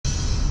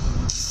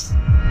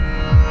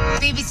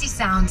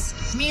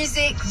sounds.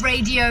 Music,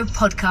 radio,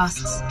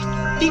 podcasts.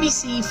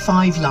 BBC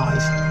 5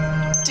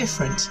 Live.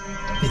 Different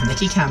with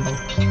Nicky Campbell.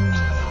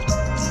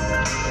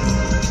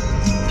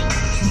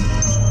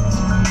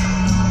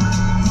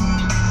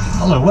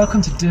 Hello,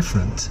 welcome to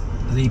Different,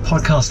 the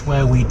podcast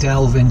where we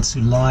delve into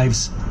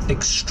lives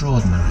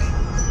extraordinary.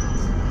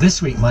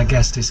 This week my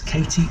guest is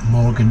Katy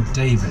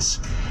Morgan-Davies,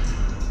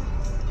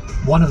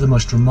 one of the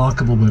most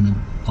remarkable women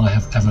I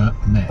have ever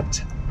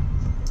met.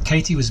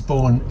 Katy was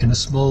born in a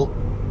small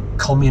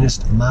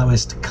communist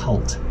Maoist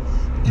cult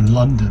in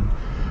London.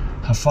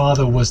 Her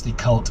father was the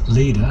cult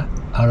leader,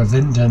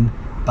 Aravindan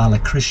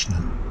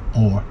Balakrishnan,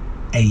 or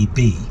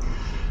AB,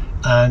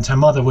 and her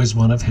mother was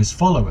one of his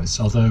followers,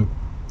 although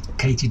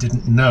Katy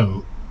didn't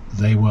know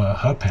they were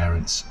her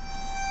parents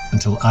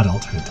until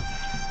adulthood.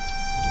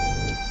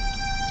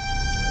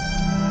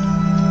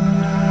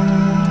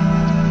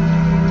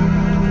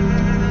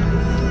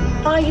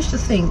 I used to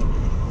think,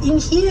 in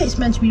here it's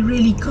meant to be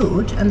really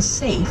good and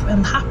safe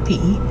and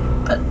happy,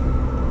 but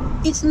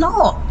it's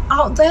not.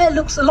 Out there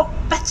looks a lot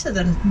better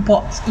than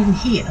what's in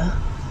here.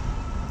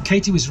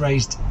 Katy was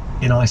raised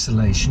in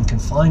isolation,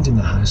 confined in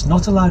the house,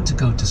 not allowed to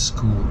go to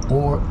school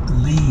or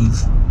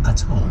leave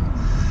at all,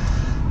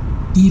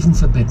 even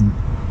forbidden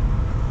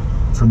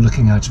from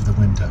looking out of the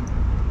window.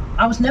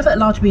 I was never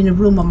allowed to be in a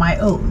room on my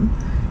own,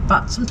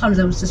 but sometimes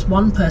there was just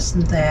one person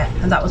there,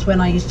 and that was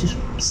when I used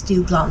to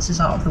steal glances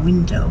out of the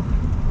window.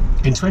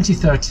 In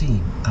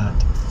 2013, at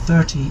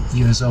 30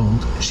 years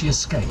old, she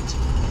escaped,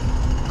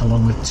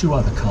 along with two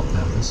other cult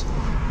members,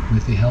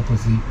 with the help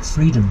of the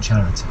Freedom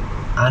Charity.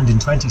 And in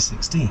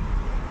 2016,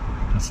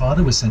 her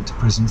father was sent to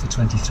prison for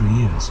 23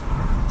 years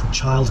for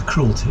child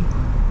cruelty,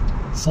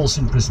 false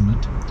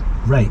imprisonment,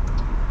 rape,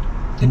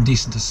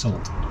 indecent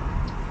assault,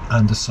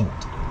 and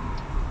assault.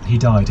 He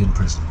died in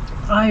prison.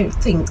 I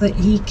think that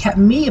he kept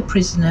me a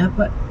prisoner,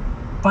 but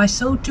by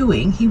so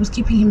doing, he was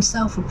keeping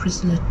himself a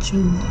prisoner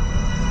too.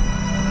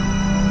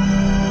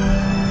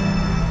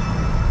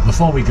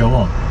 Before we go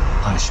on,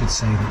 I should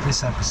say that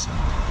this episode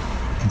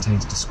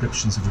contains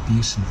descriptions of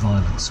abuse and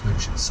violence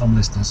which some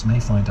listeners may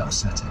find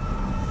upsetting.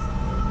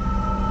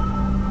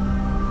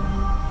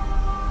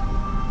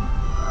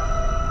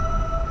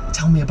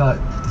 Tell me about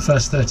the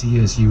first 30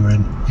 years you were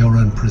in your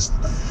own prison.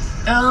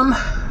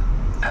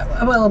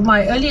 Well,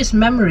 my earliest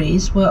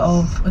memories were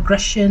of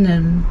aggression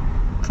and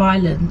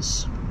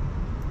violence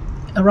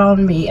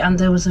around me, and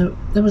there was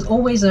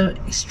always a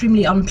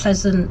extremely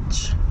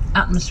unpleasant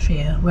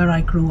atmosphere where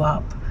I grew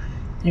up.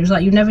 And it was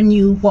like you never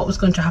knew what was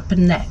going to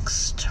happen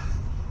next.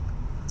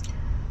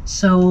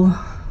 So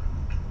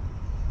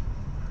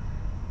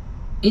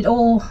it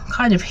all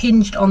kind of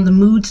hinged on the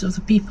moods of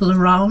the people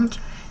around.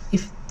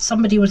 If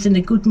somebody was in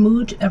a good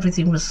mood,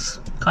 everything was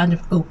kind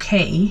of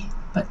okay,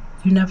 but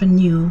you never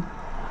knew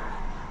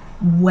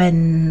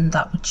when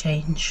that would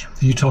change.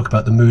 You talk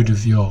about the mood of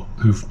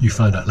who you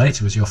found out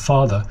later was your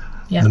father,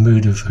 yeah. The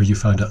mood of who you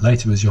found out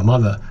later was your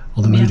mother,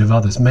 or the mood of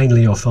others,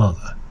 mainly your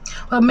father.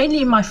 Well,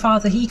 mainly my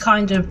father, he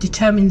kind of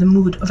determined the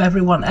mood of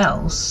everyone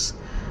else,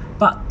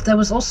 but there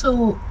was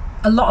also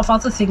a lot of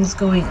other things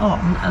going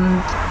on,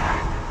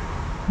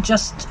 and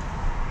just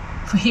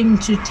for him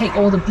to take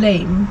all the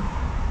blame,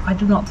 I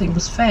do not think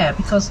was fair,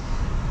 because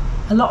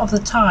a lot of the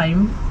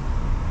time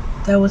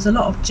there was a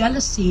lot of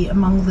jealousy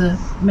among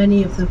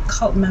many of the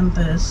cult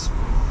members,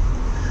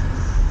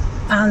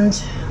 and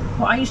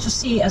what I used to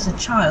see as a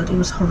child, it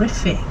was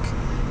horrific.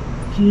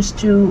 You used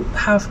to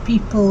have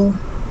people,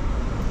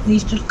 they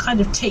used to kind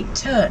of take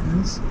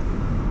turns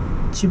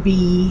to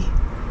be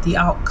the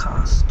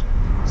outcast.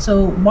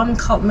 So one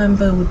cult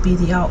member would be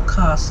the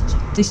outcast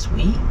this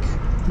week,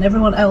 and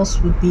everyone else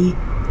would be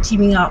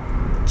teaming up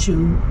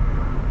to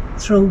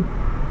throw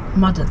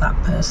mud at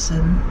that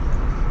person,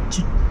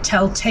 to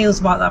tell tales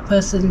about that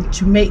person,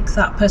 to make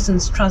that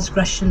person's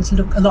transgressions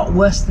look a lot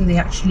worse than they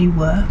actually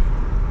were.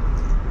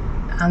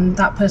 And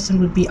that person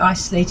would be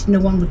isolated, no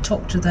one would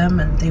talk to them,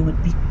 and they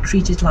would be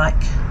treated like...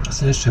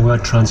 That's an interesting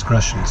word,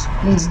 transgressions.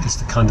 It's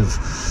the kind of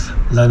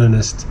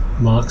Leninist,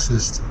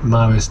 Marxist,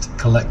 Maoist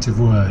collective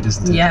word,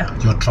 isn't it? Yeah.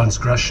 Your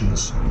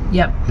transgressions.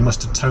 Yep. You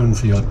must atone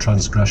for your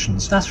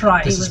transgressions. That's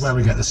right. This is where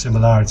we get the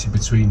similarity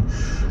between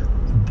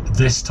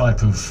this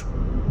type of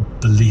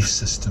belief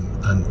system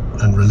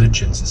and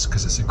religions,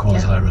 because it's a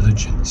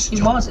quasi-religion.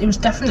 It was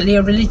definitely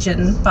a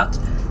religion, but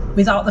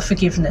without the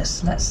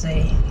forgiveness, let's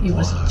say. It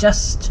was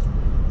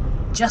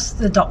just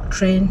the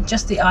doctrine,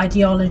 just the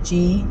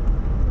ideology,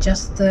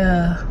 just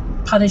the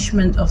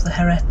punishment of the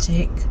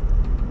heretic,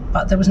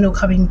 but there was no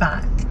coming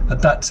back.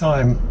 At that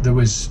time, there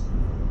was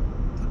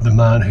the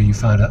man who you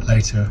found out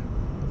later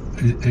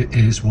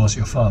was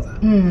your father.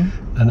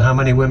 And how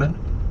many women?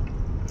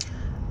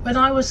 When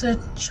I was a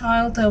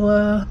child, there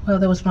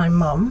was my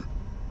mum,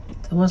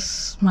 there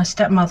was my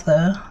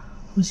stepmother,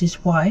 who was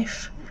his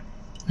wife,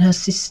 and her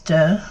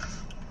sister,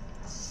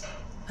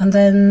 and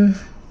then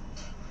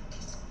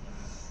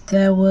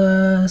there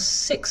were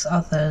 6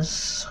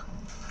 others.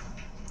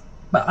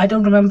 But I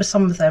don't remember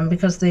some of them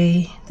because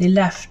they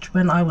left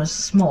when I was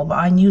small, but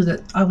I knew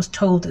that I was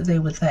told that they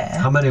were there.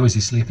 How many was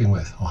he sleeping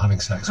with or having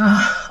sex with?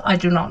 I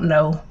do not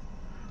know.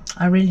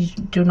 I really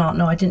do not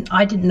know. I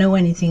didn't know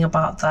anything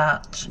about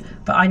that,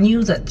 but I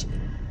knew that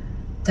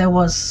there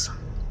was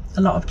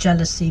a lot of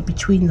jealousy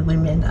between the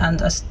women,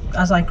 and as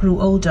I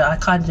grew older, I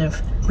kind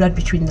of read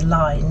between the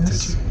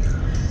lines. Did you?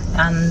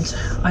 Yeah. And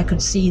I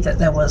could see that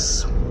there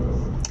was,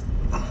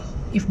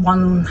 if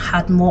one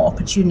had more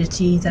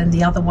opportunity, then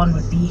the other one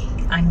would be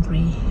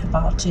angry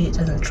about it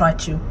and try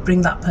to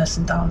bring that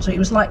person down. So it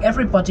was like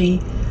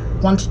everybody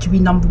wanted to be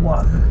number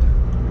one.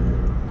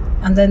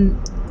 And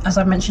then, as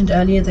I mentioned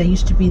earlier, there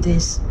used to be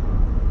this,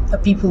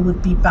 that people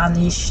would be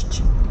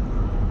banished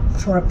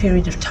for a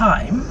period of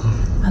time,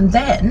 and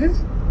then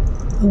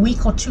a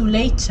week or two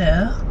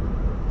later,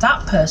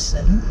 that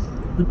person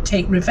would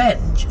take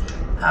revenge,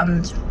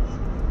 and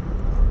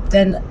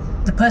then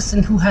the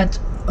person who had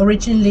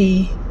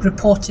originally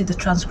reported the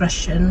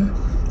transgression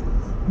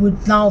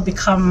would now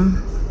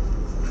become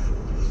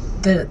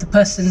the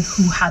person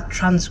who had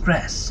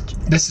transgressed.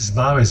 This is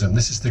Maoism.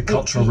 This is the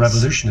Cultural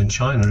Revolution in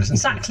China, isn't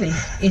exactly. it?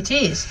 Exactly, it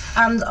is.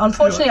 And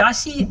unfortunately, I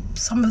see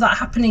some of that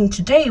happening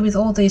today with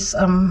all this.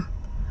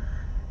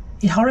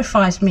 It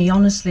horrifies me,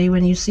 honestly,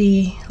 when you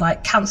see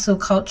like cancel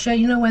culture,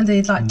 you know, when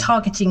they're like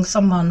targeting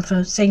someone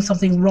for saying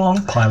something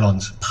wrong.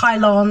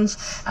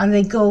 Pylons, and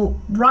they go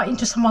right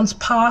into someone's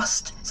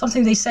past.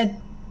 Something they said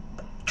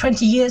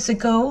 20 years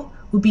ago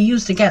would be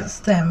used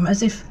against them,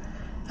 as if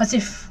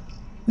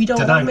we don't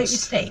want to make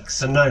mistakes.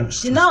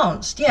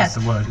 Denounced, yes. That's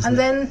the word, isn't and it?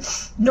 Then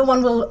no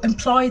one will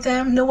employ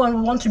them, no one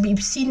will want to be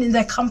seen in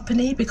their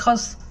company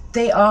because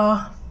they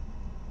are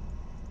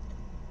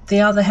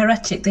the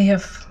heretic. They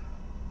have...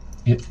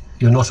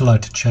 You're not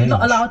allowed to change. You're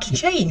not allowed to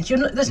change.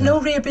 There's no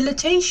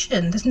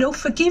rehabilitation. There's no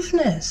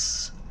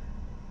forgiveness.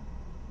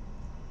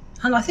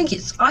 And I think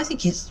it's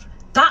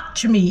that,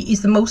 to me,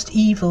 is the most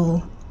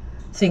evil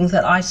thing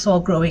that I saw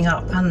growing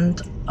up, and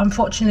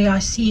unfortunately I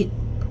see it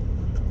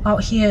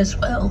out here as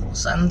well,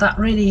 and that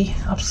really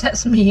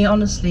upsets me,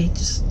 honestly,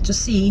 just to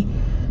see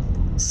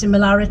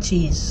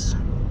similarities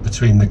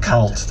between the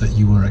cult that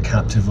you were a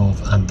captive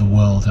of and the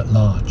world at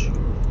large.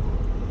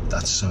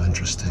 That's so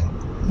interesting.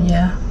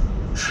 Yeah.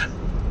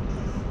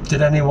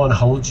 Did anyone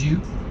hold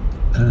you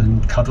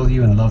and cuddle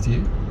you and love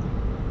you?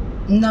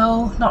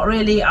 No, not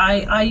really.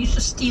 I used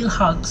to steal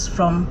hugs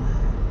from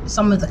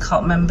some of the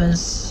cult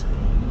members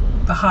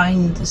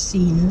behind the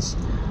scenes.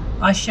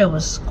 Aisha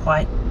was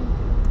quite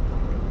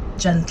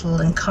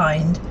gentle and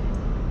kind,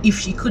 if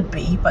she could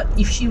be, but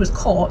if she was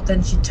caught,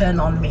 then she'd turn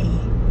on me.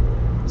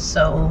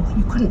 So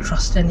you couldn't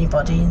trust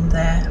anybody in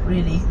there,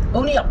 really.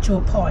 Only up to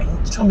a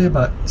point. Tell me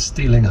about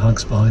stealing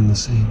hugs behind the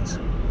scenes.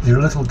 You're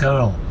a little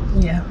girl.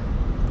 Yeah.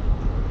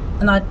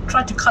 And I'd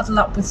try to cuddle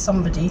up with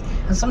somebody,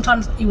 and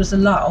sometimes it was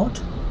allowed,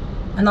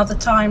 and other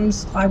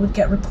times I would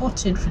get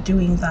reported for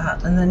doing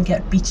that and then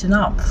get beaten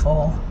up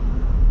for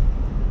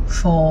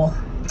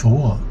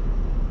what?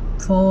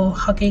 For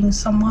hugging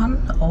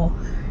someone or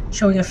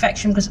showing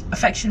affection, because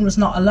affection was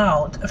not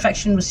allowed.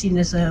 Affection was seen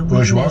as a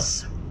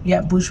weakness.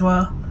 Yeah,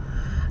 bourgeois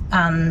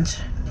and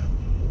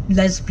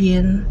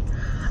lesbian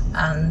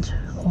and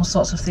all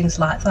sorts of things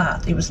like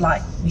that. It was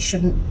like there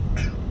should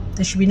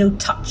be no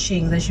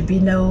touching, there should be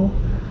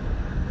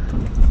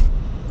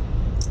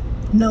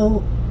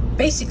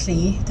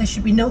basically there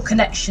should be no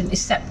connection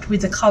except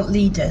with the cult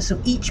leader. So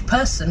each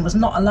person was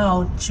not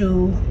allowed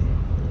to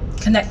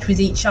connect with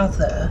each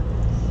other.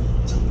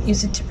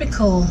 It's a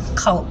typical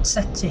cult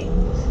setting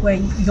where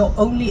your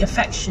only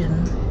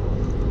affection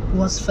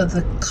was for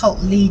the cult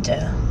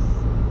leader,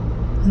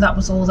 and that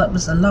was all that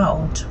was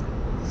allowed.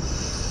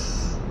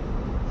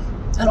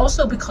 And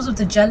also because of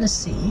the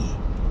jealousy,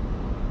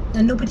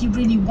 then nobody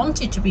really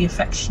wanted to be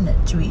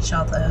affectionate to each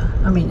other.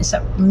 I mean,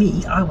 except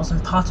me. I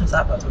wasn't part of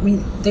that, but I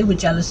mean, they were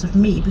jealous of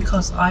me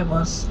because I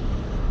was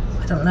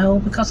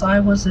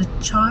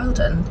a child.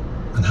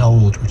 And how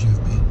old would you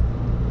have been?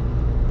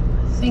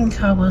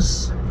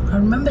 I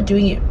remember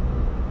doing it,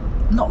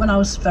 not when I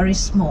was very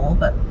small,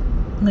 but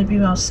maybe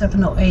when I was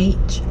 7 or 8,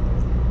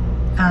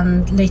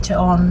 and later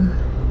on.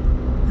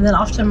 And then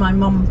after my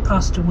mum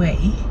passed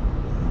away,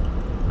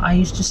 I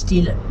used to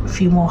steal a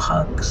few more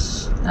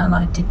hugs, and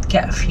I did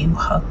get a few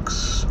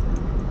hugs.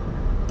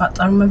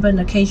 But I remember an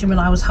occasion when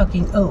I was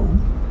hugging O,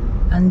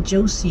 and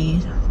Josie,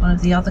 one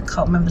of the other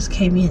cult members,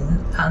 came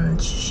in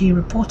and she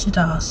reported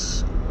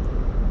us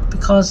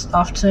because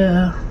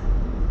after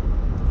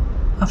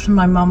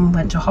my mum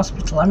went to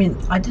hospital, I mean,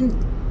 I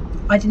didn't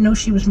know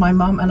she was my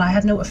mum, and I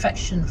had no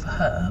affection for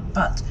her,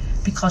 but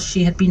because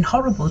she had been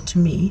horrible to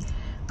me.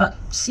 But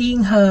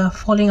seeing her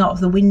falling out of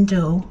the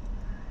window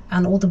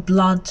and all the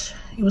blood,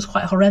 it was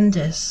quite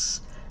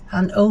horrendous,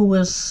 and O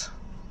was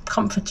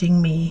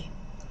comforting me,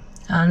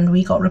 and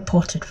we got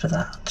reported for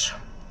that.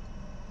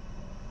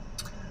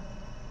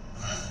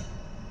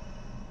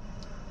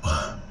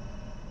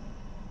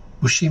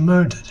 Was she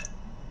murdered?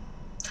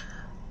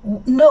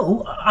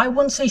 No, I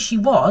wouldn't say she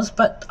was,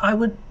 but I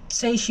would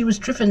say she was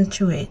driven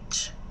to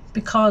it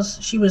because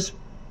she was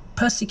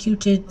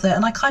persecuted there,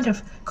 and I kind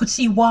of could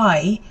see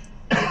why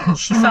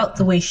she felt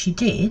the way she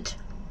did,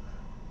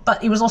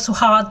 but it was also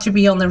hard to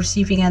be on the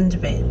receiving end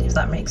of it, if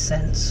that makes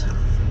sense.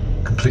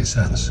 Complete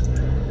sense.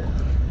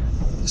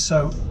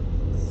 So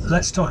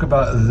let's talk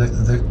about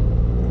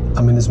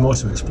I mean, there's more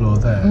to explore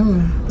there,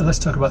 but let's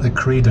talk about the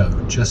credo,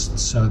 just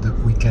so that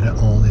we get it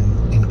all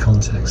in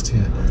context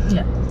here.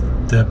 Yeah.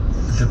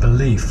 The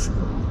belief,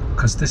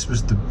 because this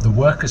was the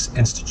Workers'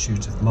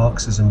 Institute of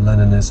Marxism,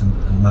 Leninism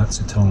and Mao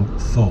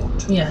Zedong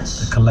thought.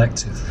 Yes. The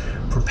collective,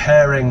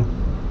 preparing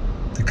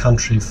the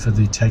country for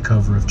the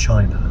takeover of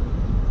China.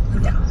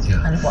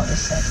 Yeah. And what they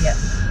said, yeah.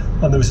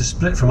 And there was a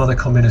split from other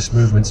communist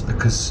movements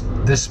because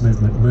this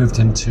movement moved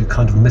into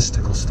kind of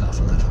mystical stuff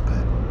a little bit.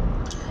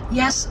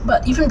 Yes,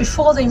 but even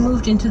before they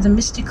moved into the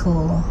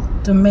mystical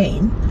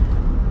domain,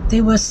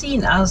 they were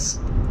seen as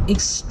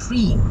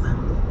extreme.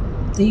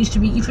 They used to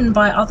be, even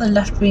by other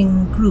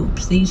left-wing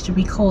groups, they used to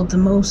be called the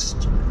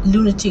most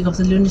lunatic of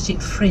the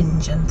lunatic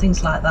fringe and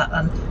things like that.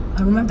 And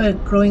I remember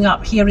growing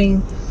up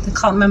hearing the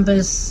cult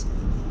members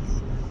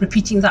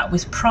repeating that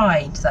with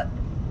pride, that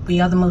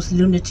we are the most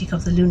lunatic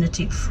of the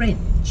lunatic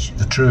fringe.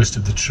 The truest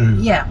of the true.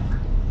 Yeah.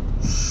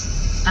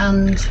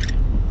 And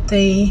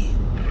they...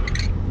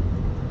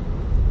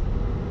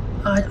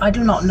 I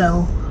do not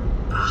know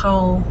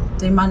how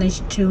they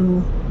managed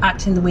to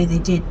act in the way they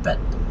did, but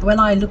when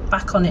I look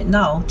back on it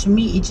now, to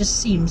me it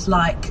just seems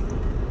like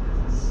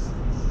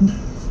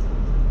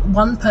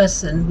one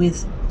person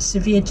with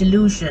severe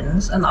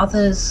delusions and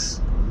others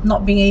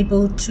not being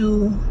able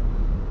to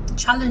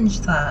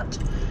challenge that.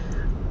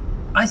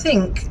 I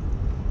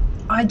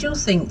do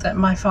think that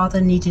my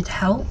father needed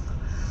help.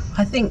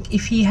 I think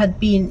if he had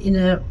been in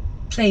a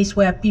place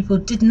where people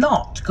did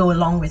not go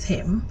along with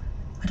him,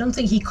 I don't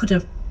think he could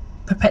have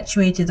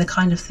perpetuated the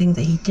kind of thing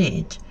that he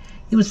did.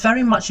 It was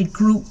very much a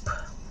group,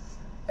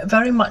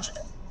 very much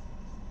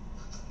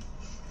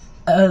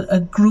a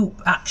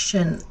group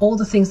action, all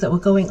the things that were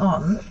going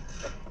on.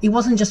 It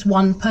wasn't just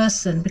one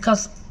person,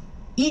 because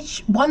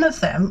each one of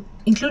them,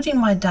 including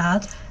my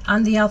dad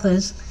and the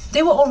others,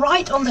 they were all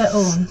right on their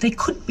own. They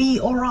could be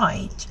all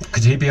right.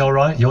 Could he be all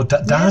right? Your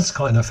dad's yes.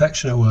 Quite an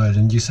affectionate word,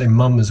 and you say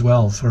mum as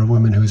well for a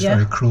woman who is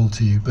very cruel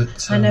to you,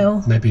 but I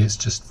know. Maybe it's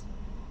just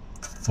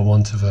for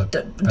want of a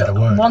better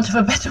word. Want of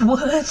a better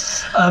word.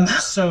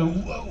 So,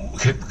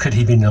 could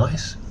he be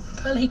nice?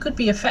 Well, he could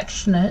be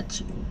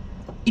affectionate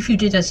if you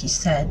did as he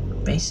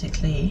said,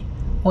 basically,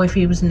 or if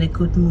he was in a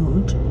good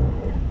mood.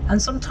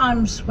 And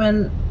sometimes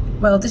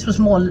this was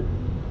more,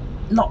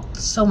 not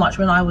so much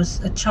when I was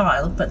a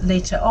child, but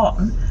later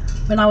on,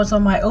 when I was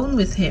on my own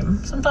with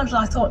him, sometimes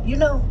I thought,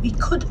 we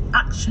could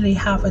actually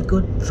have a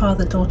good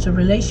father-daughter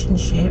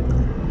relationship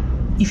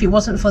if it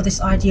wasn't for this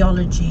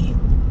ideology.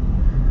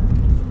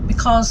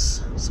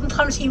 Because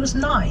sometimes he was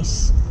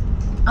nice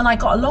and I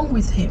got along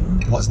with him.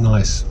 What's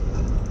nice?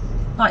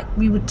 Like,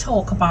 we would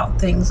talk about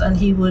things and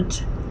he would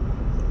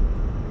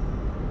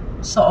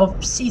sort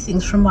of see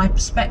things from my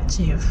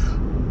perspective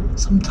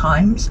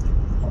sometimes,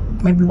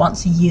 maybe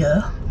once a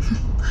year.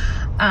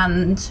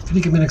 And can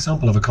you give me an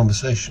example of a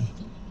conversation?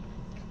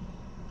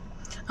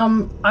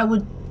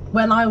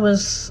 When I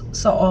was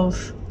sort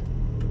of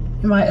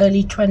in my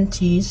early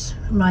 20s,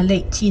 my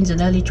late teens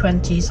and early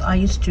 20s, I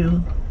used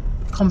to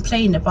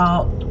complain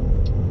about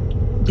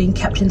being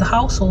kept in the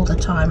house all the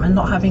time and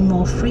not having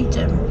more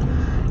freedom.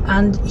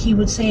 And he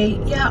would say,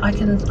 I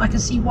can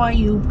see why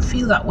you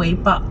feel that way,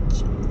 but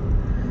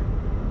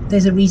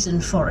there's a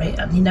reason for it.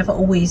 And he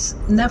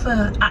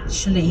never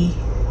actually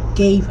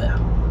gave it.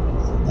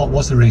 What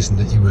was the reason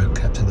that you were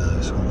kept in the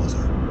house? What was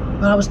it?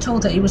 Well, I was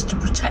told that it was to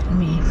protect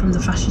me from the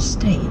fascist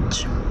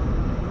state.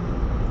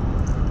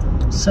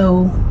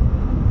 So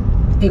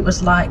it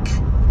was like,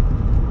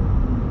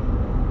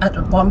 at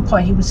one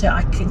point he would say,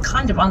 I can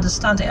kind of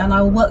understand it and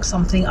I'll work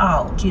something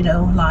out,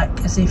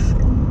 like as if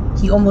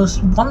he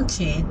almost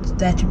wanted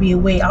there to be a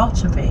way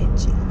out of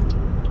it.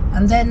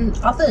 And then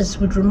others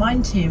would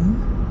remind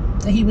him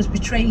that he was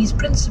betraying his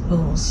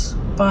principles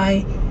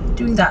by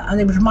doing that, and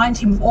they would remind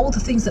him of all the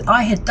things that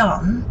I had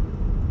done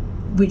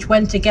which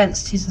went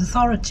against his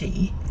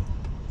authority,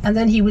 and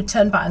then he would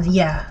turn back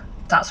and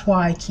that's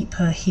why I keep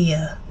her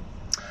here.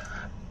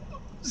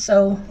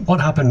 So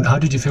what happened? How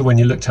did you feel when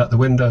you looked out the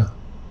window?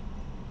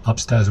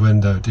 Upstairs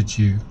window, did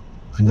you?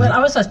 When I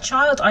was a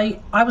child, I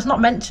was not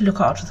meant to look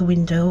out of the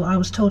window. I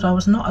was told I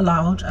was not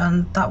allowed,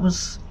 and that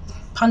was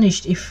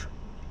punished if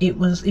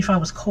I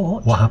was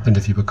caught. What happened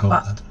if you were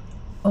caught?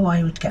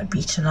 I would get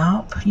beaten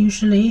up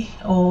usually,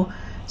 or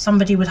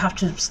somebody would have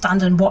to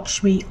stand and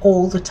watch me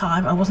all the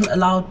time. I wasn't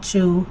allowed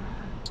to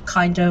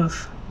I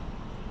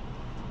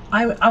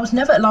was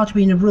never allowed to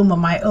be in a room on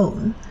my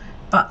own,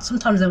 but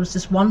sometimes there was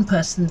just one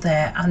person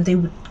there and they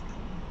would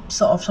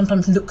sort of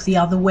sometimes look the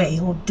other way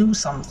or do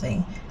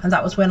something, and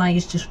that was when I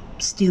used to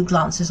steal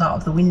glances out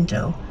of the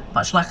window,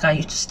 much like I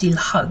used to steal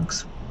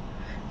hugs.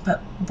 But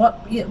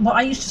what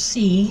I used to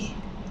see,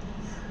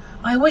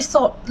 I always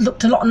thought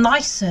looked a lot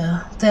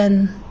nicer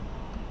than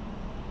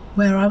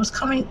where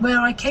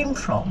I came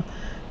from,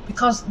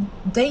 because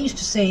they used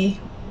to say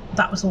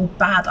that was all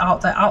bad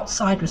out there.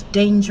 Outside was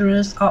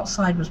dangerous,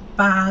 outside was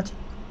bad,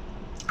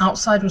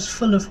 outside was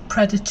full of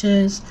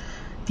predators,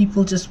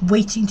 people just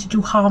waiting to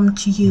do harm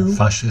to you.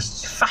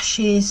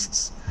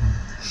 Fascists,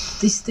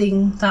 this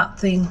thing, that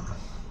thing.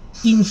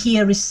 In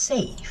here is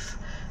safe.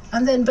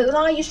 But then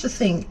I used to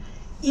think,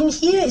 in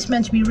here it's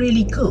meant to be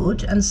really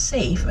good and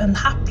safe and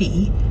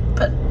happy,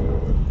 but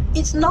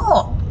it's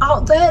not.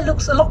 Out there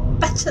looks a lot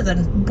better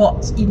than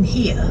what's in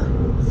here.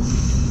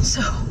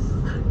 So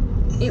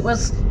it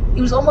was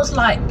almost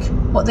like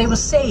what they were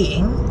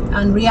saying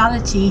and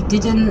reality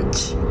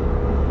didn't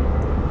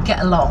get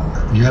along.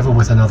 Were you ever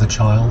with another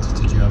child?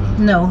 Did you ever?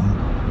 No.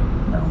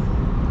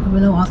 There were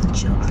no other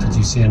children. Did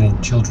you see any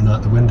children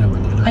out the window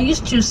when you looked? I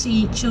used to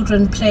see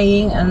children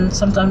playing, and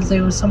sometimes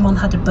someone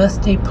had a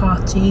birthday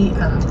party,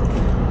 and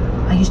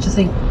I used to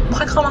think,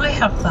 why can't I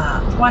have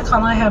that? Why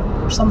can't I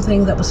have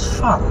something that was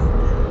fun?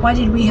 Why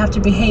did we have to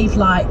behave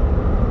like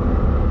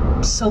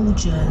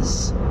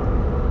soldiers?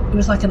 It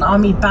was like an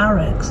army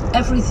barracks.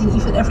 Everything,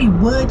 even every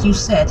word you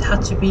said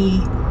had to be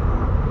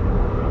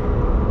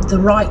the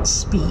right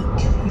speak.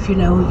 If you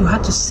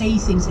had to say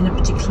things in a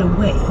particular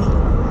way.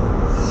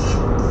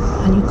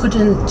 And you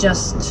couldn't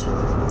just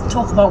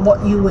talk about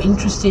what you were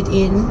interested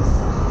in.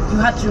 You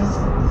had to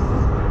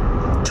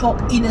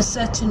talk in a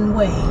certain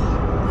way.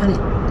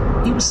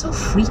 And it was so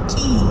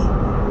freaky.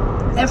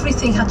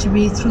 Everything had to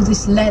be through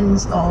this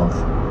lens of,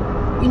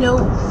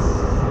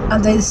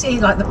 and they say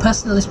like the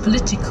personal is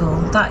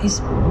political. That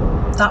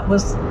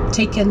was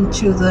taken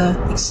to the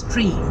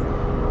extreme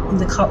in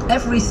the cult.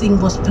 Everything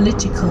was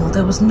political.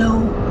 There was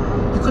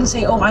you couldn't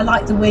say, oh, I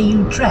like the way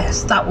you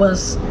dress. That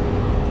was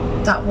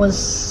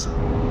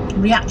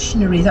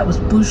reactionary, that was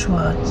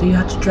bourgeois. So you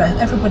had to dress,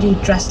 everybody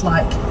dressed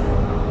like,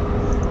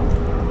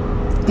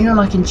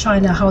 like in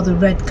China, how the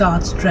Red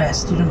Guards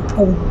dressed,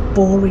 all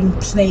boring,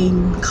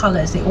 plain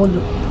colours. They all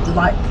looked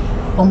like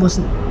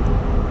almost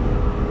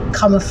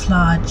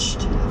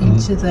camouflaged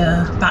into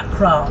the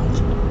background.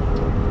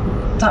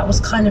 That was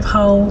kind of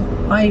how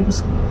I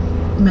was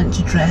meant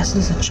to dress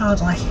as a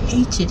child. I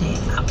hated it,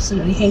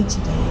 absolutely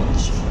hated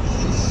it.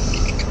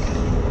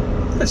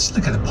 Let's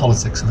look at the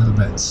politics a little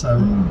bit. So,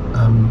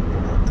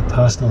 the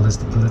personal is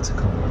the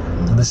political.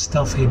 And the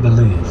stuff he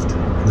believed,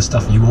 the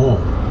stuff you all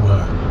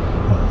were,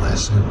 I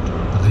assumed,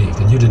 believed,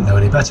 and you didn't know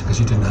any better because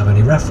you didn't have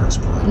any reference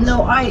point.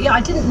 No,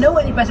 I didn't know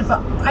any better,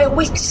 but I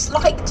always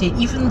disliked it,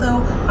 even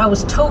though I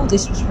was told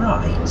this was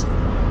right.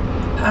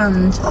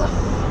 And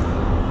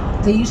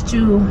they used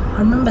to, I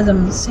remember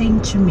them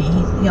saying to me,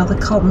 the other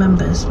cult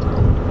members,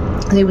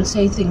 they would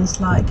say things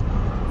like,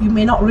 you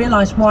may not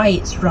realise why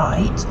it's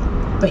right,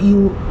 but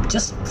you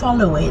just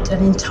follow it,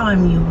 and in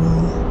time you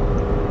will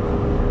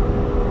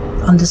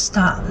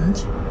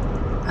understand.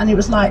 And it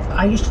was like,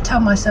 I used to tell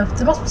myself,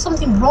 there must be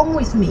something wrong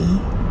with me,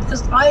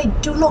 because I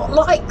do not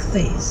like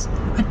this.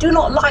 I do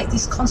not like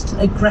this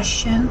constant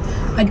aggression.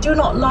 I do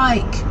not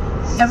like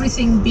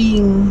everything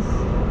being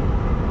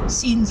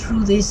seen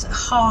through this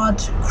hard,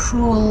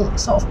 cruel,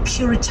 sort of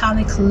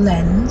puritanical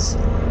lens.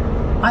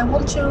 I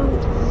want to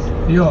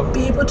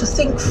be able to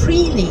think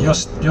freely.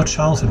 Your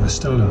childhood was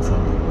stolen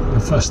from you. Your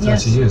first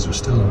 30 years was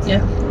stolen from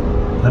you.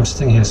 I'm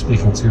sitting here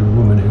speaking to a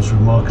woman who's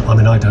remarkable. I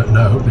mean, I don't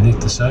know beneath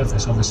the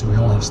surface. Obviously, we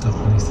all have stuff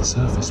beneath the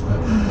surface, but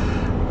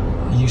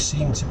you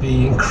seem to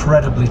be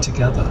incredibly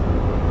together,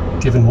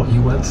 given what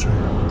you went through.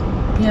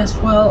 Yes,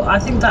 well, I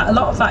think that a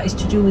lot of that is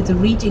to do with the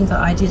reading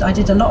that I did. I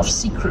did a lot of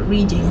secret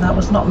reading that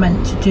was not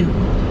meant to do,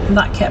 and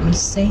that kept me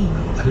sane.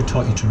 Who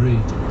taught you to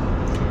read?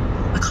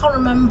 I can't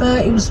remember.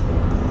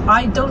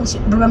 I don't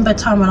remember a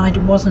time when I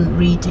wasn't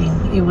reading.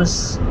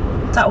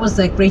 That was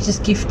the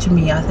greatest gift to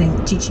me, I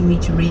think, teaching me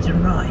to read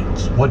and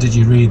write. What did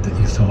you read that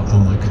you thought, oh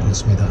my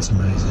goodness me, that's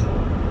amazing?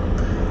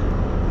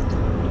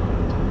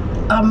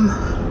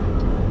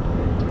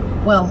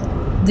 Well,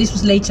 this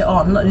was later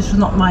on. This was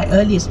not my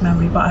earliest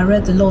memory, but I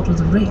read The Lord of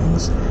the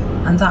Rings,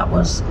 and that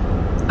was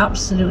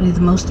absolutely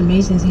the most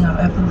amazing thing I've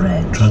ever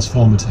read.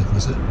 Transformative,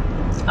 was it?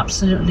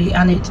 Absolutely,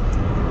 and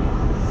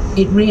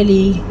it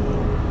really,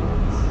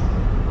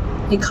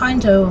 it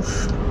kind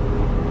of,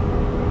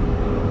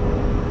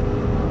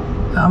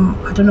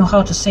 I don't know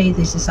how to say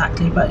this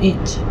exactly, but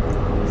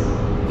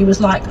it was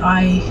like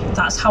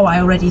that's how I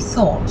already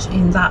thought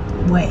in that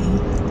way,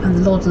 and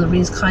The Lord of the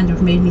Rings kind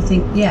of made me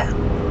think, yeah,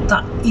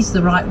 that is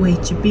the right way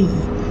to be,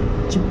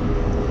 to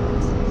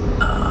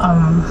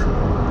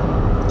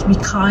be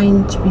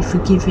kind, to be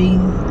forgiving,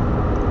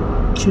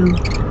 to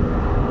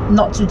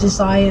not to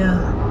desire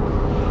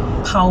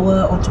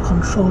power or to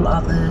control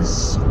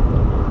others.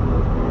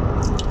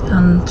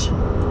 And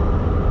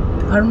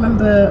I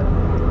remember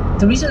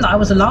the reason that I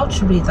was allowed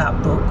to read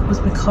that book was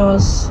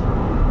because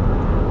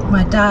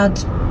my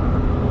dad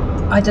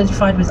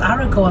identified with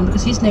Aragorn,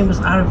 because his name was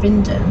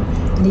Aravindan,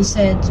 and he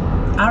said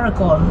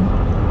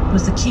Aragorn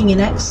was the king in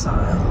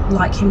exile,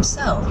 like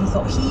himself. He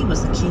thought he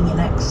was the king in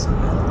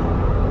exile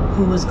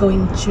who was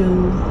going to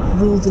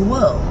rule the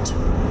world,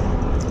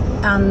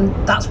 and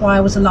that's why I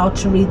was allowed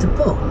to read the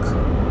book.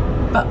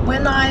 But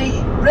when I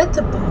read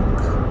the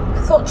book,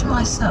 I thought to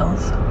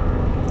myself,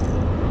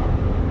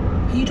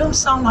 you don't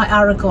sound like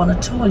Aragorn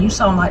at all. You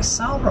sound like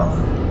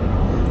Sauron.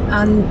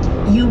 And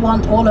you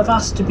want all of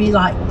us to be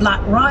like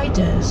Black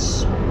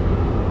Riders,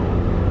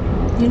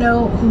 you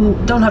know, who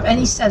don't have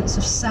any sense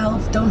of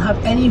self, don't have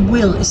any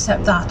will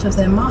except that of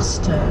their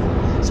master.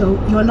 So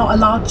you're not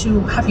allowed to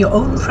have your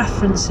own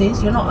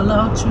preferences. You're not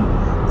allowed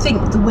to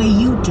think the way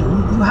you do.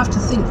 You have to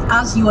think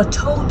as you are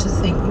told to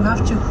think. You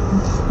have to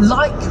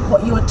like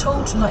what you are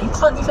told to like. You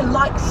can't even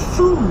like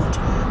food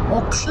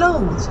or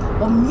clothes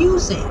or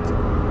music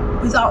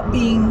without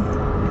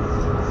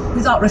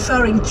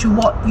referring to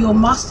what your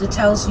master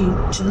tells you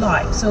to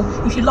like. So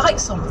if you like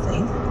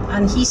something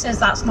and he says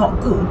that's not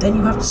good, then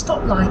you have to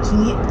stop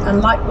liking it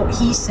and like what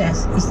he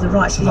says is the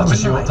right thing to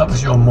like. That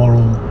was your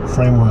moral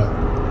framework,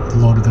 The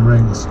Lord of the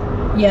Rings.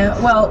 Yeah,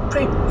 well,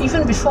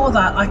 even before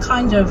that, I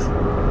kind of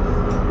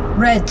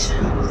read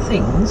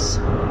things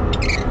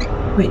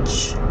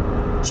which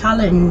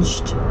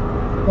challenged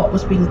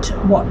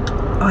what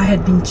I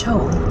had been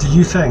told. Do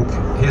you think?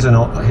 Here's an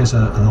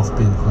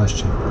off-beat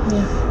question.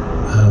 Yeah.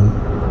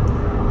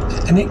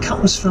 And it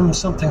comes from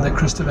something that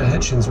Christopher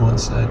Hitchens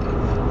once said.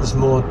 There's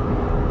more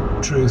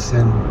truth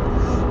in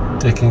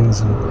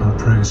Dickens and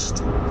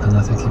Proust, and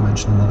I think he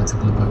mentioned another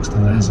couple of books,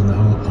 than there is in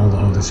all the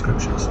Holy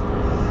Scriptures.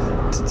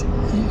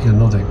 You're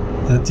nodding.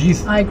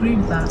 I agree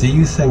with that. Do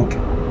you think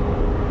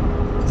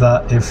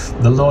that if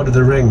The Lord of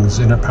the Rings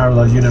in a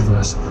parallel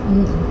universe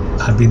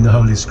had been the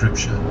Holy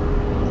Scripture,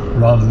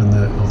 rather than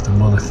the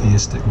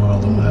monotheistic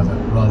world or whatever,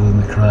 rather than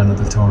the Quran or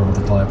the Torah or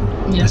the Bible,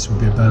 this would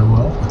be a better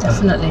world?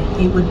 Definitely,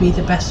 it would be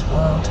the best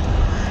world.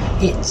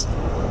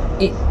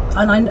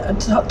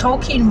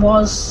 Tolkien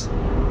was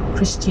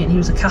Christian, he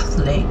was a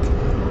Catholic,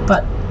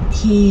 but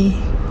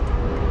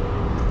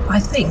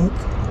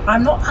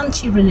I'm not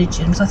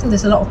anti-religion, because I think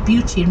there's a lot of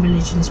beauty in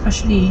religion,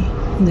 especially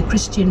in the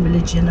Christian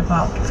religion,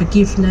 about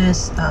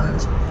forgiveness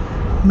and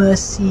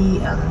mercy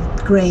and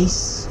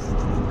grace.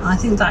 I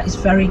think that is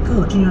very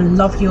good. You know,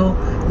 love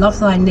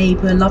thy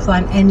neighbour, love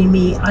thine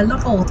enemy. I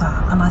love all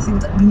that, and I think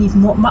that we need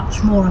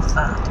much more of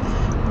that.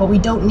 What we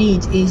don't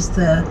need is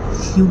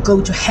you go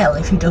to hell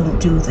if you don't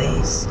do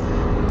this,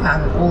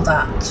 and all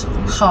that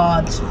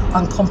hard,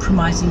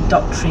 uncompromising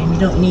doctrine. You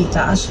don't need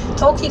that. And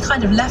Tolkien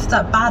kind of left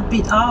that bad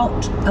bit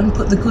out and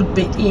put the good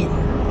bit in,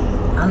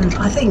 and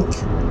I think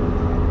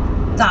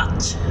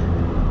that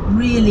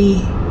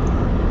really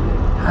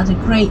had a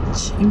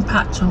great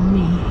impact on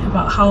me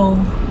about how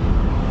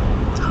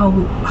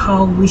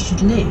we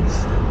should live.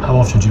 How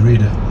often do you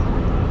read it?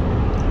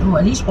 Oh,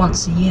 at least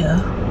once a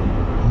year.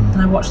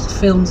 And I watch the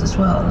films as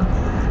well.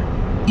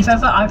 If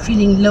ever I'm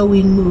feeling low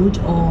in mood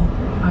or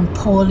I'm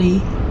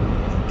poorly,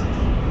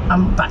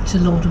 I'm back to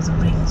Lord of the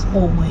Rings,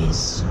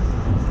 always.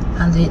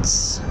 And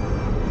it's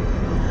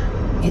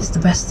the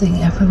best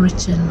thing ever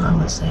written, I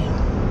would say.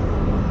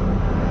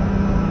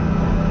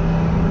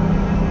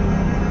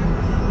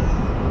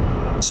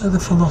 So the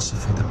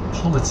philosophy, the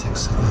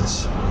politics of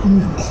this.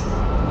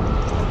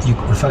 You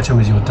refer to him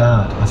as your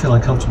dad. I feel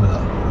uncomfortable with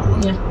that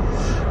word. Yeah.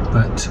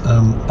 But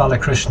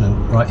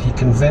Balakrishnan, right, he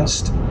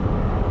convinced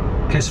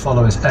his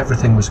followers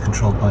everything was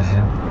controlled by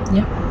him.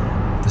 Yeah.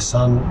 The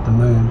sun, the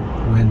moon,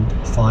 wind,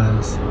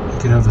 fires. He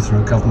could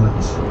overthrow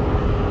governments,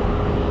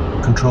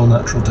 control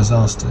natural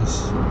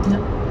disasters. Yeah.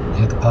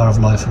 He had the power of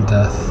life and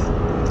death.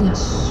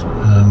 Yes.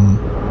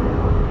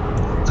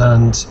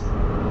 And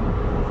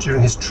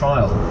during his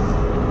trial,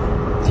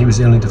 he was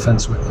the only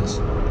defence witness,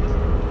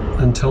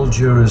 and told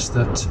jurors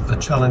that a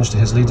challenge to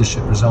his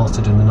leadership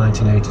resulted in the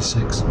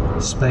 1986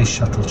 Space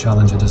Shuttle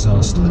Challenger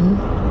disaster.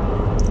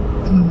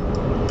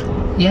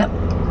 Yep.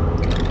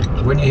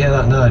 When you hear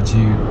that now, do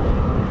you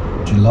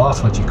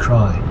laugh or do you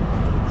cry?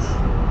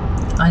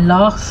 I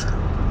laugh.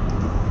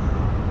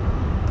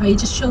 But it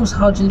just shows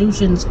how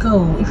delusions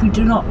go. If you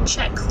do not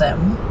check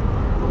them,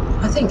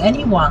 I think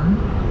anyone,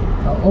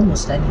 or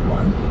almost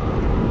anyone,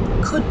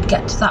 could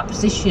get to that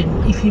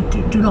position if you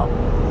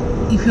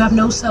if you have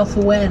no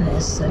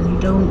self-awareness and you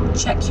don't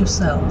check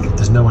yourself.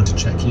 There's no one to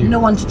check you. No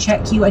one to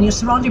check you, and you're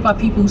surrounded by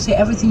people who say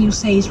everything you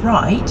say is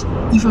right,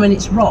 even when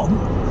it's wrong.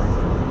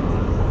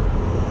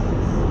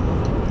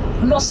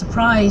 I'm not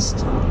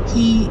surprised.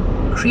 He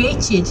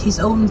created his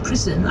own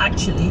prison,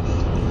 actually.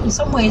 In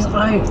some ways,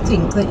 I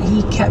think that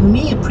he kept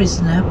me a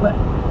prisoner, but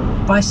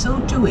by so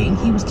doing,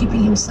 he was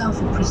keeping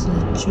himself a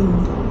prisoner too,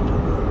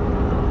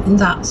 in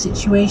that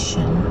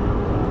situation.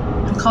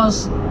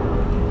 Because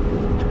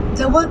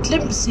there were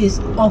glimpses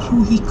of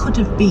who he could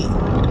have been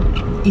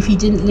if he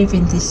didn't live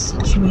in this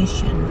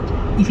situation,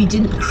 if he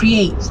didn't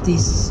create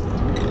this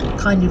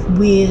kind of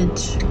weird...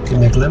 Give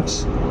me a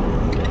glimpse.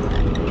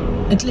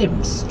 A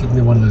glimpse? Give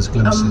me one of those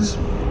glimpses.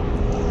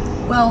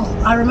 Well,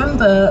 I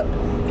remember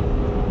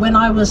when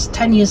I was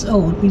 10 years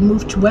old, we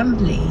moved to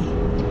Wembley,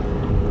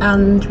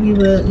 and we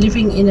were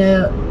living in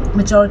a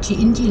majority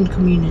Indian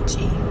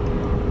community.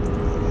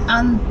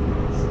 And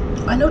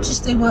I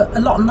noticed they were a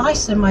lot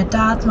nicer. My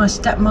dad, my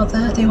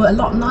stepmother, they were a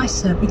lot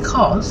nicer,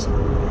 because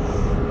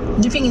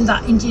living in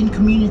that Indian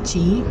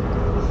community,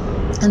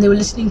 and they were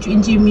listening to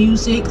Indian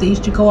music, they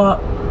used to go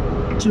out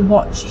to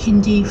watch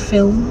Hindi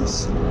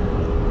films,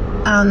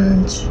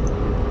 and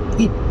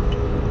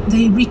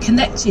they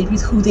reconnected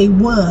with who they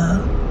were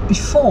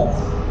before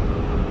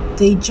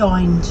they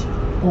joined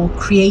or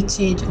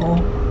created or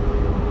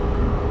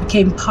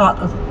became part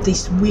of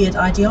this weird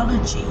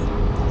ideology.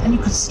 And you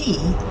could see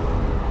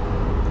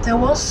there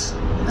was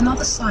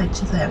another side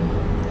to them,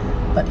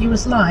 but it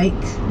was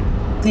like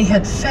they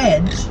had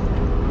fed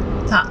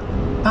that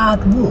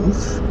bad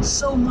wolf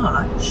so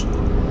much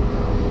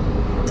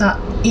that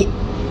it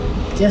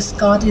just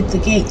guarded the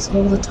gates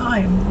all the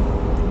time.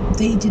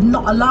 They did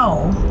not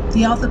allow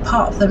the other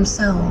part of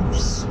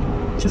themselves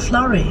to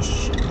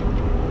flourish.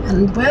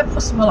 And where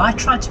possible, I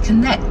tried to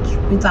connect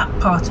with that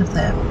part of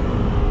them,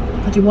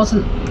 but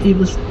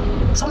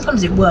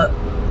sometimes it worked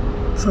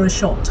for a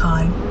short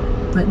time,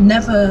 but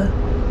never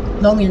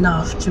long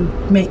enough to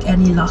make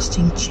any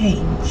lasting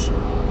change.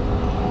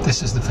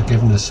 This is the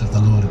forgiveness of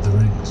the Lord of the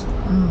Rings.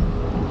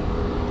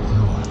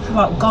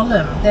 About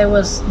Gollum, there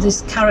was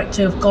this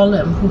character of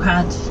Gollum who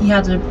had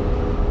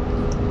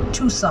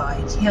two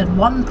sides. He had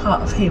one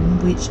part of him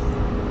which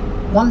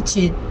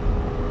wanted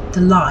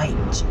the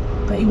light,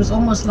 but it was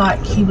almost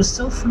like he was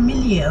so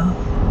familiar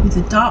with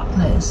the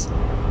darkness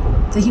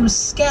that he was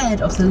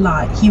scared of the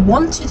light. He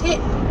wanted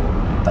it,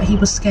 but he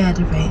was scared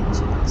of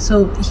it.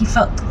 So he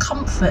felt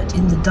comfort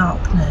in the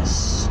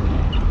darkness.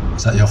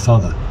 Is that your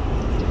father?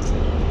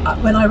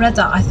 When I read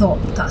that, I thought,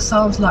 that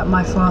sounds like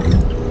my father,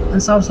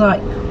 and sounds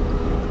like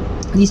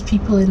these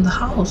people in the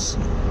house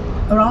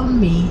around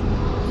me.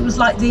 It was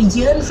like they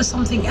yearned for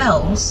something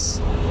else,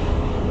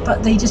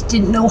 but they just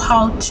didn't know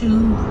how to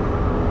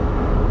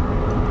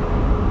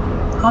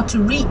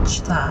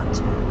reach that.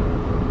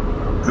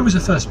 Who was the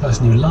first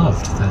person you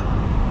loved then?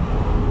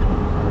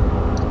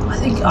 I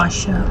think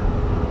Aisha.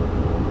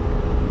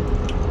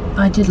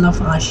 I did love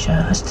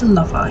Aisha. I still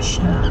love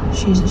Aisha.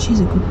 She's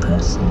a good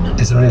person.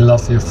 Is there any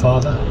love for your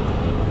father?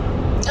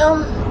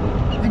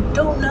 I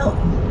don't know.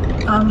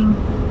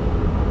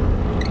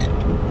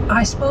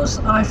 I suppose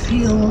I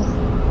feel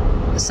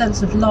a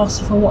sense of loss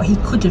for what he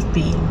could have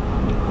been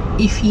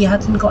if he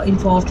hadn't got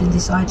involved in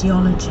this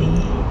ideology.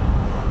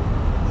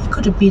 He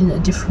could have been a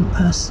different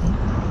person.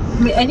 I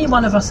mean, any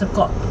one of us have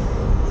got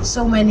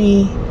so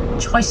many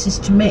choices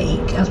to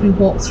make as we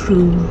walk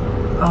through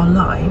our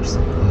lives.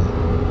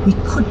 We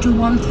could do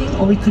one thing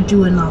or we could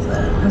do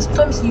another, and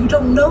sometimes you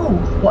don't know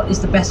what is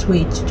the best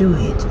way to do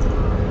it,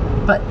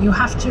 but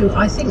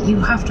I think you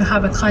have to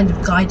have a kind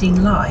of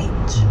guiding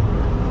light.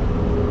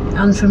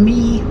 And for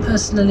me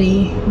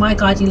personally, my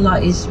guiding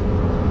light is,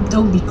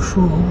 don't be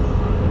cruel,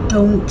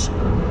 don't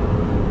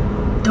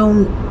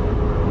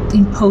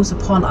impose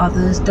upon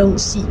others, don't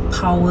seek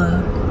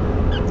power.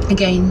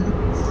 Again,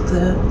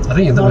 I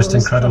think you're the most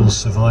incredible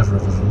survivor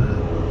I've ever met,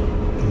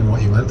 given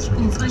what you went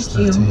through for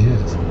 30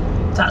 years.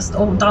 That's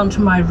all down to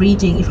my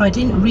reading. If I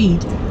didn't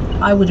read,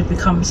 I would have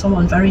become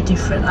someone very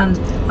different. And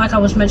like I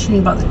was mentioning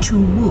about the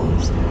two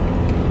wolves,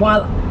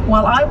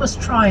 while I was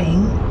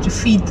trying to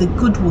feed the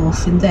good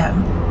wolf in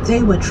them,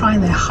 they were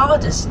trying their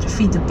hardest to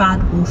feed the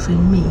bad wolf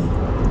in me.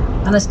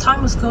 And as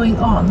time was going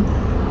on,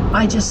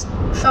 I just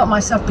felt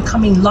myself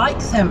becoming like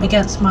them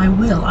against my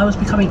will. I was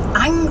becoming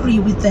angry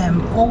with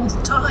them all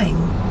the time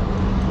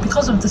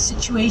because of the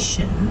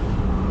situation.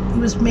 It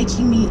was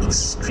making me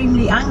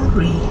extremely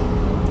angry,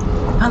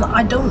 and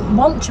I don't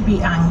want to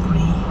be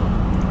angry.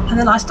 And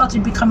then I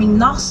started becoming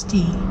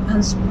nasty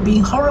and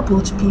being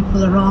horrible to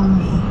people around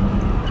me,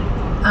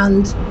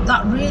 and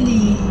that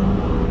really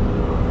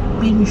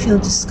made me feel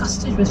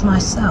disgusted with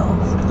myself.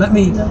 Let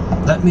me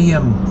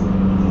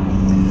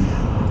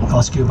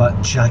ask you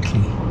about Jackie.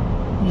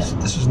 Yeah.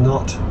 This was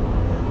not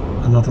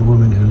another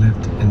woman who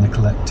lived in the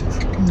collective.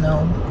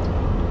 No.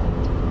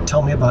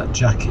 Tell me about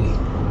Jackie.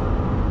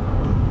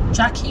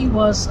 Jackie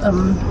was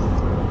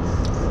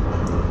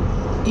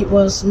it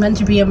was meant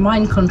to be a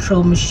mind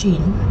control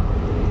machine.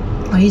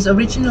 His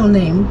original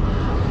name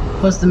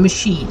was The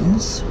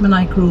Machines when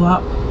I grew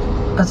up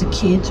as a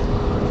kid,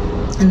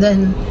 and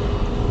then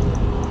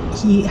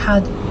he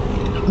had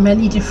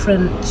many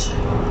different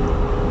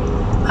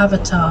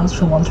avatars,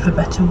 for want of a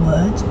better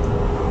word,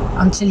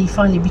 until he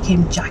finally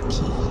became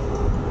Jackie.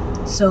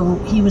 So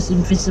he was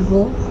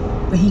invisible,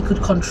 but he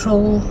could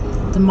control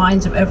the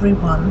minds of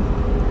everyone,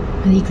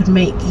 and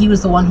he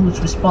was the one who was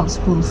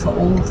responsible for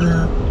all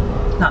the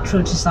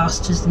natural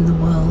disasters in the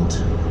world,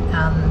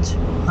 and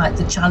like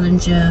the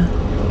Challenger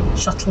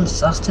shuttle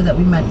disaster that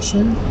we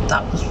mentioned,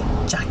 that was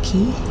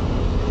Jackie.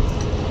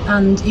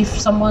 And if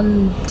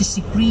someone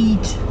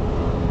disagreed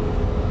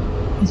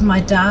with my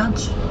dad,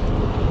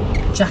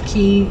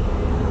 Jackie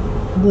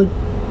would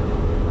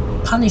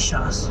punish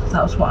us.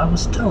 That was what I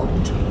was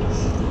told.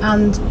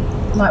 And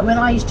like when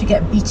I used to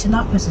get beaten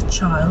up as a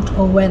child,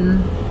 or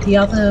when the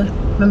other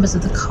members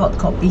of the cult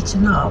got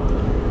beaten up,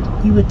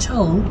 we were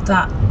told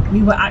that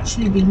we were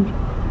actually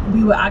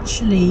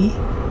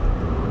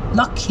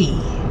lucky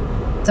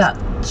that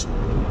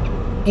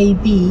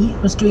AB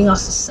was doing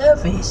us a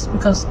service,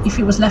 because if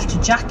it was left to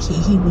Jackie,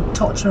 he would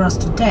torture us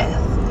to death.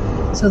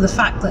 So the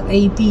fact that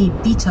AB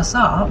beat us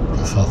up,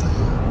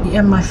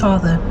 my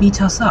father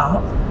beat us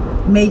up,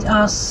 made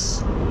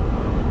us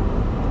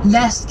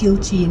less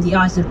guilty in the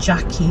eyes of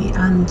Jackie,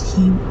 and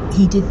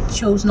he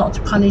chose not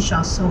to punish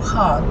us so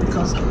hard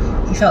because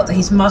he felt that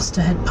his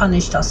master had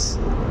punished us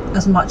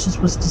as much as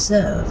was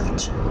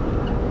deserved.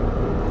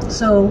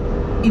 So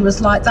it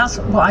was like, that's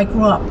what I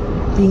grew up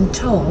being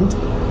told,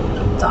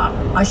 that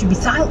I should be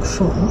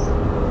thankful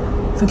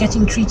for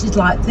getting treated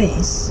like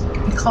this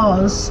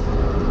because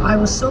I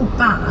was so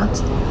bad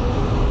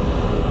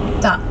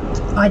that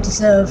I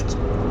deserved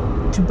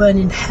to burn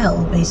in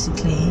hell,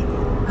 basically.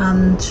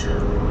 And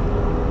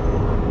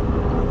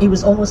it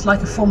was almost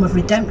like a form of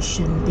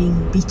redemption,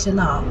 being beaten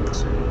up.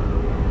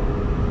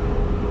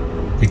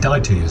 He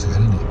died 2 years ago,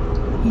 didn't he?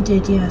 He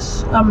did,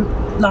 yes.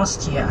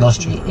 Last year,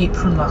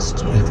 April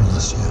last year. April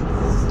last year.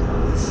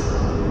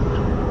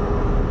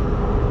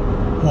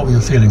 What were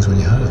your feelings when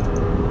you heard?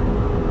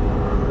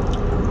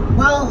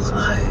 Well,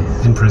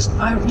 in prison.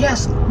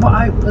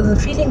 The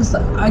feelings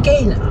that,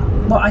 again,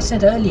 what I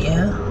said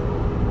earlier,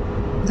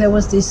 there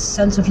was this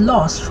sense of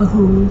loss for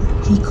who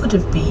he could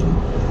have been.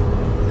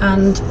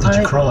 And did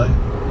you cry?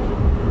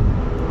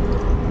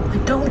 I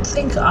don't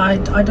think I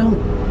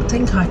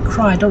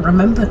cried. I don't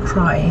remember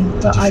crying.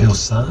 But did you feel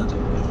sad?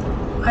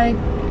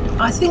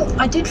 I think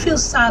I did feel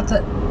sad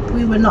that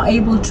we were not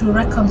able to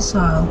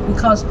reconcile,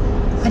 because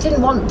I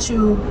didn't want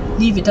to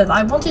leave it that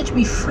I wanted to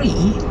be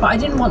free, but I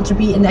didn't want to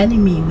be an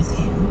enemy with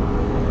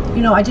him.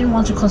 You know, I didn't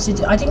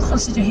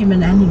consider him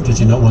an enemy. Did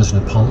you not want an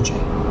apology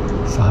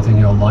for having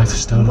your life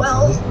stolen from you?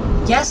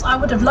 Well, yes, I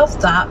would have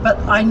loved that, but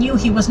I knew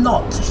he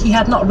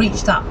had not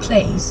reached that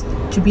place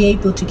to be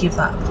able to give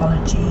that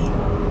apology.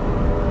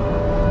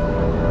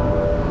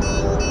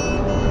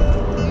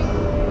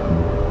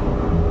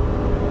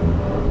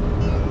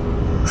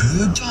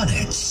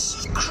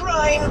 Whodunits,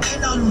 crime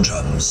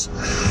conundrums,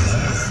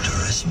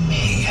 murderous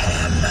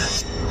mayhem.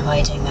 Why are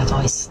you doing that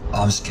voice?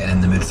 I'm just getting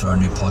in the mood for our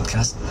new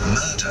podcast,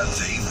 Murder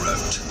They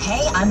Wrote.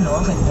 Hey, I'm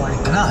Nora Whitmore.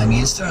 And I'm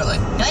Ian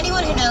Sterling. Now,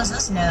 anyone who knows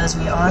us knows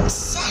we are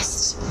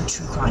obsessed with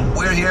true crime.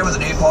 We're here with a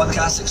new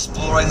podcast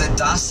exploring the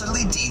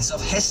dastardly deeds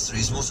of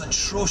history's most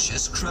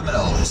atrocious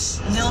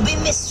criminals. There'll be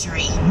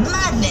mystery,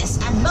 madness,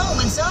 and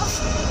moments of...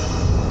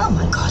 oh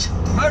my god.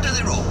 Murder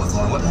They Wrote with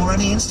Nora Whitmore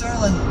and Ian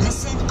Sterling.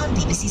 Listen on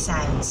BBC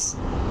Sounds.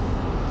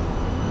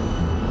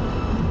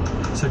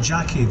 So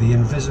Jackie, the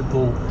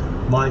invisible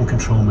mind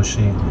control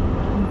machine.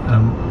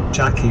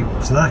 Jackie,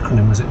 it's an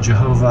acronym, was it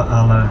Jehovah,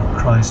 Allah,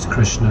 Christ,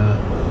 Krishna?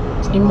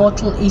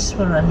 Immortal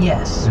Iswaran,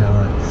 yes. Yeah,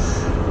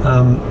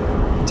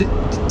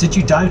 right. Did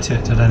you doubt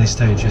it at any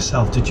stage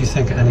yourself? Did you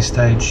think at any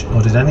stage,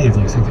 or did any of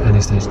you think at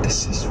any stage,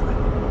 this is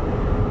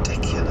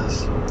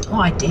ridiculous? Oh,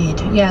 I did,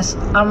 yes.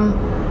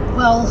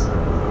 Well,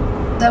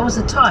 there was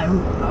a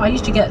time I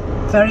used to get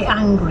very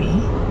angry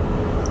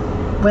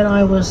when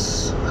I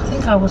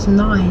think I was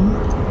 9,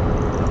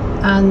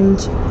 and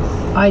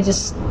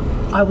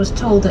I was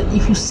told that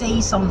if you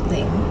say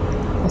something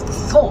or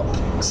thought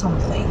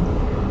something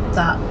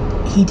that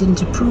he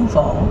didn't approve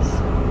of,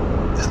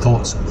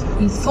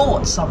 he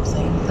thought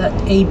something that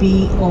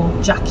AB or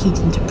Jackie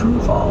didn't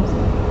approve of,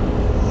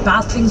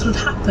 bad things would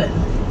happen.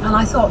 And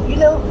I thought,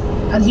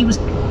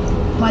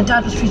 and my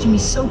dad was treating me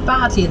so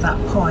badly at that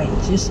point.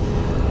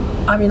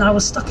 I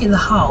was stuck in the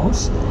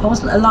house. I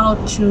wasn't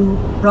allowed to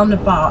run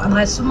about, and I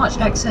had so much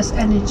excess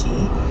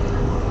energy.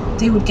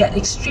 They would get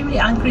extremely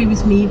angry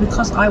with me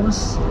because I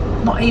was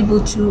not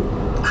able to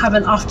have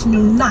an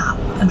afternoon nap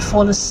and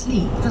fall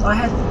asleep, because I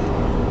had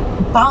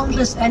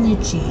boundless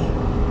energy.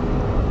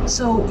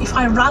 So if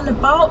I ran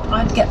about,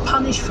 I'd get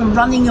punished for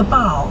running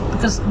about,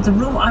 because the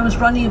room I was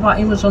running about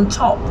in was on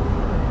top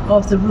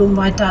of the room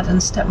my dad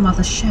and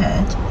stepmother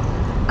shared,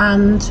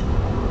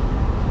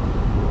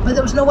 but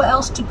there was nowhere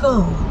else to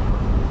go.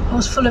 I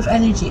was full of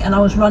energy and I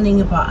was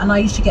running about, and I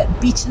used to get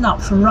beaten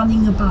up for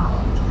running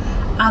about,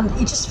 and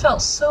it just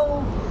felt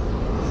so,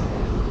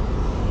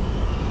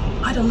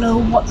 I don't know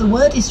what the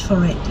word is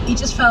for it. It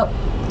just felt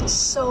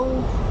so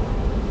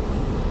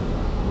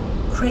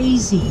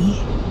crazy.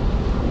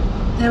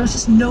 There was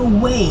just no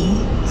way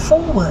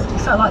forward. It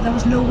felt like there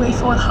was no way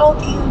forward. How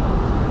do you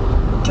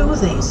do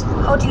this?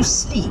 How do you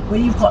sleep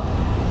when you've got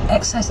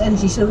excess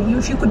energy? So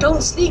if you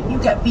don't sleep, you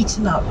get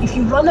beaten up. If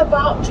you run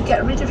about to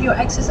get rid of your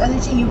excess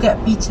energy, you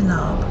get beaten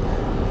up.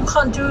 You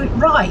can't do it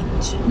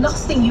right.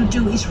 Nothing you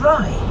do is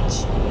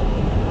right.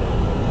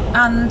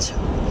 And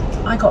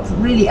I got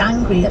really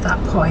angry at that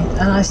point,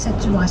 and I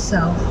said to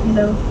myself,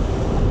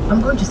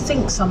 I'm going to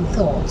think some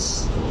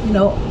thoughts,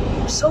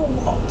 so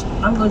what?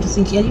 I'm going to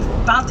think, if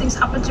bad things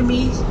happen to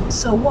me,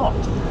 so what?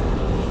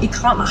 It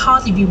can't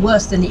hardly be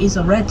worse than it is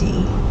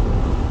already.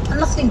 And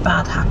nothing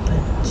bad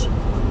happened.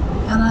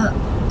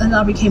 And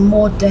I became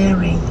more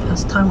daring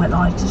as time went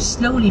on, just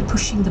slowly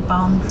pushing the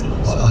boundaries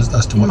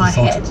as to in what my you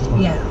thought head. it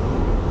was.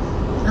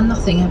 Yeah. And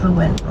nothing ever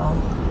went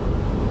wrong.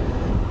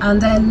 And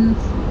then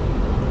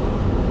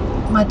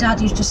my dad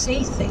used to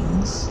say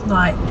things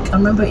like, I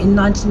remember in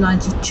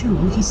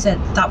 1992 he said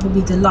that would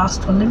be the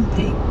last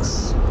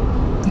Olympics,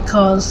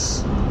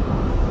 because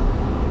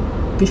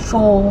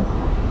before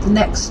the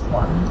next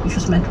one, which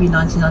was meant to be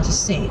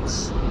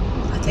 1996,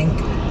 I think,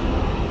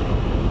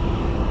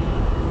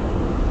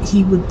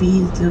 he would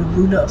be the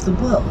ruler of the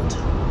world.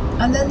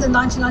 And then the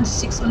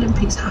 1996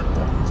 Olympics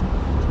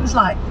happened. It was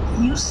like,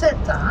 you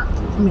said that.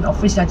 I mean,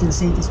 obviously I didn't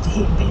say this to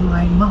him, but in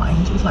my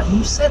mind, it was like,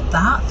 you said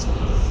that,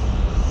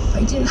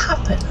 but it didn't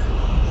happen.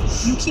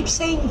 You keep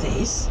saying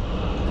this,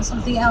 and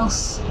something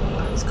else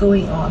is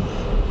going on.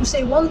 You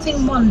say one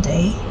thing one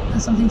day,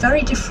 and something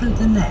very different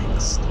the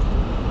next.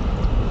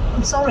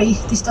 I'm sorry,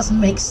 this doesn't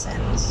make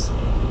sense.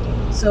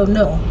 So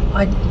no,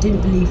 I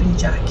didn't believe in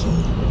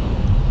Jackie.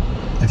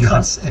 If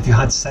you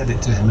had said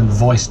it to him and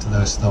voiced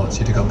those thoughts,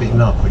 you'd have got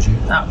beaten up, would you?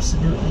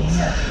 Absolutely,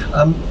 yeah.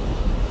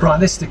 Right,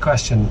 this is the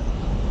question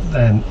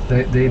then.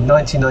 The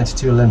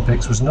 1992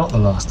 Olympics was not the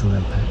last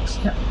Olympics.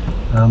 Yeah.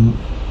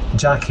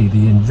 Jackie,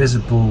 the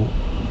invisible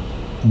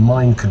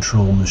mind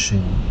control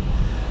machine,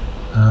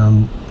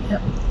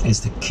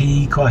 is the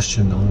key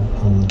question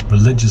on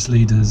religious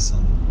leaders,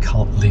 on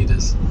cult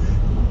leaders.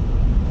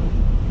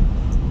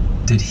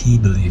 Did he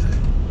believe it?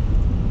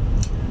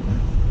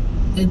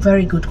 A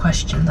very good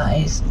question, that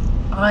is.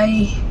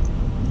 I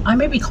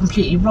may be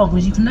completely wrong,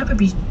 because you can never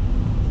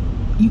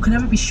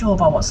be sure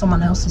about what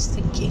someone else is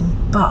thinking,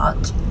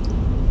 but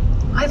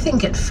I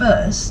think at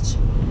first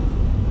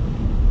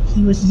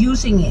he was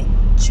using it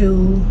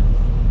to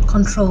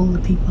control the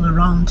people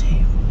around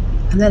him.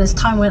 And then as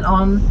time went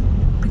on,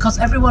 because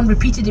everyone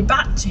repeated it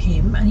back to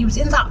him, and he was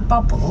in that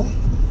bubble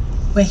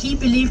where he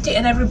believed it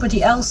and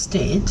everybody else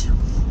did,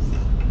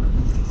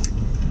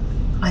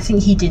 I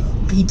think he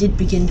did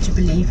begin to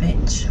believe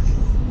it.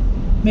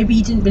 Maybe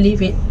he didn't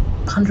believe it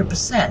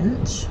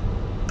 100%,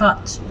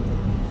 but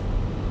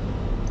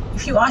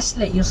if you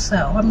isolate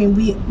yourself, I mean,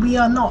 we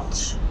are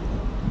not,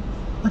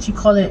 what do you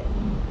call it,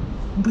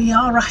 we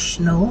are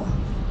rational,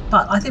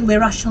 but I think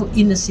we're rational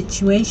in a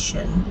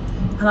situation.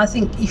 And I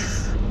think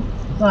if,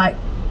 like,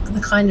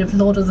 the kind of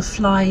Lord of the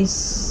Flies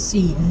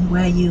scene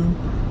where you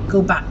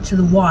go back to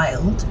the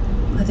wild,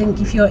 I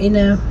think if you're in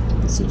a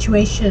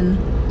situation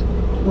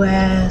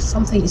where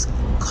something is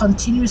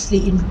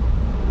continuously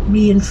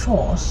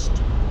reinforced,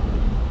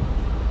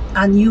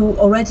 and you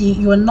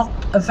are not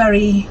a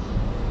very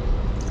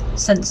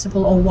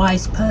sensible or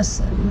wise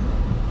person,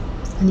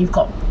 and you've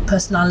got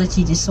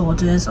personality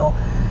disorders or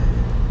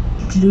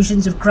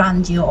delusions of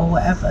grandeur or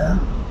whatever,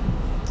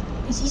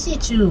 it's easy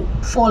to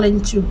fall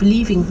into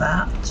believing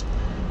that.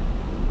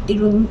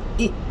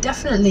 It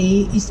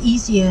definitely is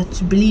easier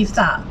to believe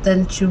that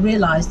than to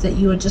realize that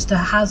you are just a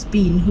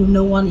has-been who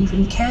no one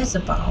even cares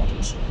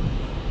about,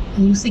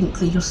 and you think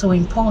that you're so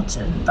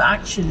important, but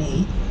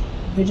actually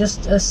you're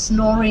just a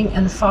snoring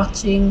and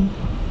farting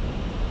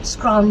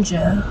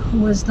scrounger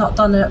who has not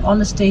done an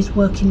honest day's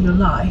work in your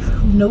life,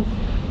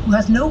 who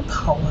has no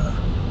power,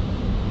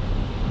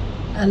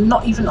 and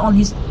not even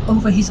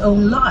over his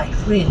own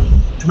life, really. Do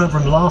you remember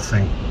him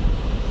laughing,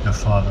 your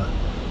father?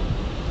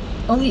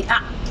 Only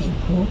at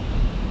people,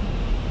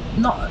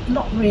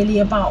 not really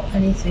about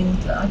anything.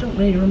 I don't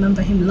really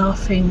remember him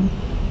laughing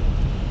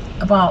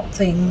about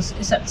things,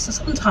 except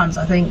sometimes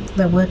I think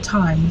there were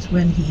times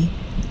when he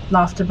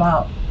laughed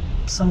about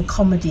some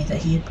comedy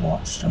that he had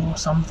watched or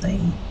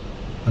something.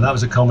 And that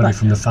was a comedy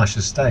from the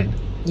fascist state.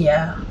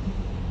 Yeah,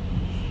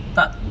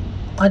 but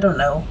I don't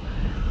know.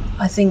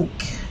 I think,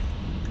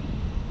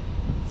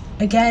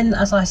 again,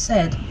 as I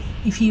said,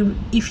 if he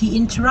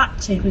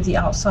interacted with the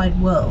outside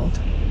world,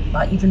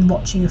 like even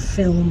watching a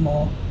film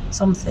or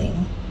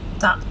something,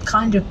 that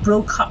kind of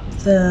broke up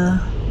the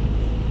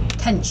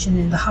tension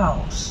in the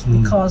house,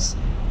 because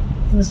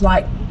it was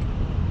like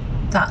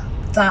that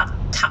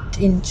tapped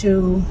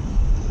into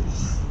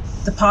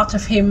the part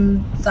of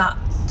him that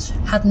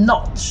had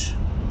not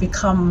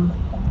become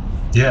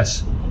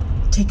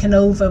taken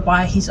over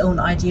by his own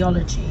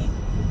ideology.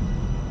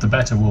 The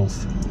better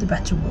wolf. The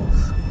better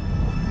wolf.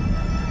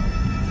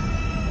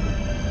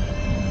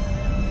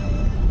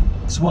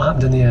 So what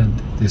happened in the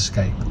end, the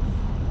escape?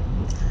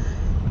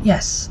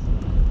 Yes.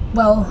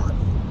 Well,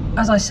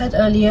 as I said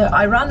earlier,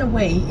 I ran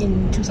away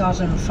in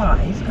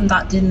 2005, and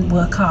that didn't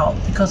work out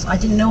because I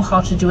didn't know how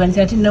to do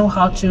anything. I didn't know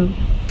how to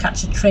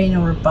catch a train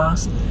or a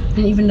bus. I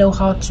didn't even know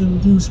how to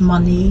use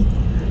money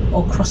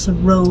or cross a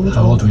road.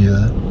 How old were you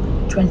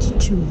then?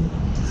 22.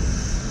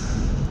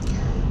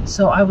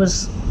 So I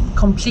was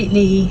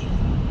completely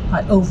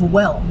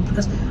overwhelmed,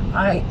 because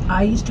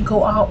I used to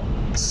go out.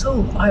 As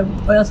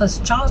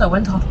a child, I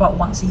went out about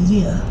once a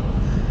year,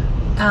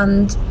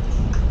 and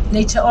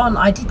later on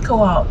I did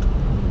go out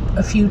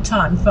a few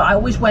times, but I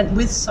always went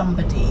with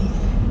somebody,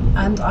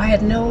 and I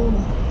had no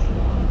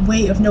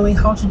way of knowing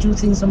how to do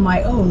things on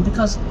my own,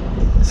 because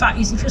the fact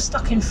is, if you're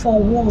stuck in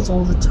four walls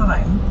all the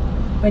time,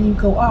 when you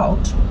go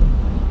out,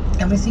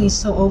 everything is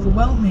so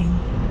overwhelming.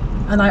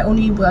 And I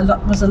only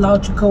was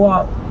allowed to go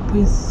out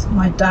with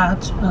my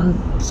dad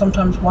and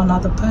sometimes one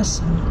other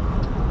person.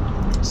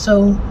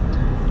 So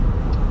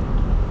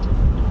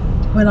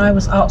when I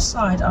was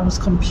outside, I was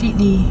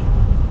completely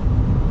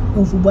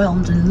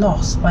overwhelmed and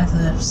lost by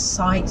the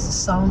sights, the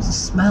sounds, the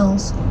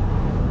smells.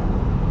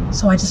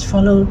 So I just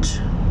followed.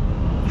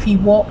 If he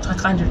walked, I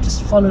kind of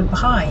just followed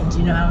behind.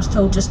 I was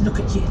told, just look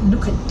at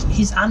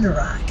his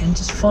anorak and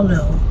just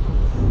follow.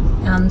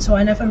 And so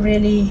I never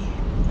really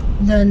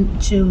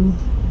learned to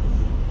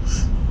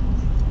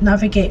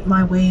navigate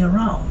my way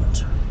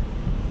around.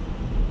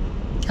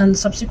 And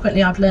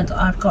subsequently I've learned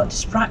I've got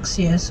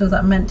dyspraxia, so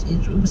that meant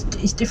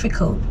it's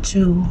difficult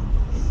to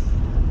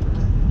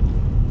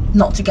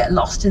not to get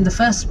lost in the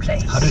first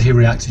place. How did he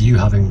react to you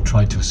having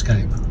tried to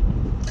escape?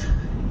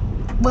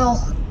 Well,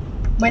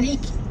 when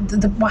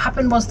what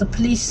happened was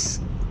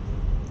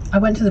I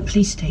went to the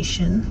police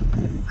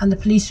station, and the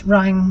police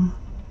rang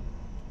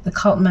the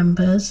cult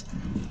members,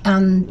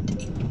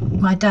 and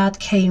my dad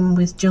came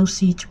with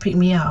Josie to pick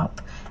me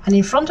up. And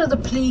in front of the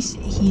police,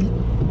 he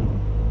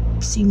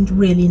seemed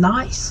really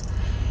nice.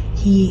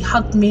 He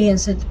hugged me and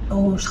said,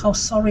 oh, how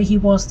sorry he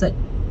was that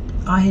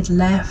I had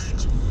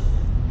left.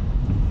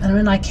 And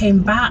when I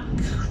came back,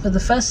 for the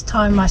first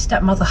time, my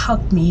stepmother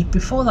hugged me.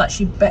 Before that,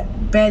 she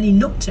barely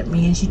looked at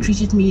me, and she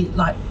treated me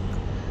like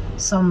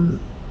some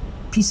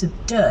piece of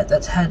dirt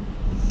that had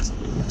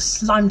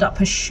slimed up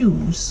her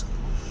shoes.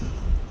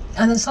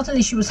 And then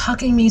suddenly she was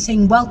hugging me,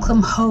 saying,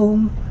 welcome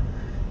home.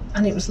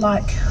 And it was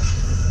like,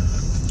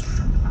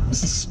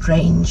 this is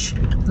strange.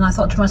 And I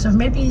thought to myself,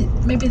 maybe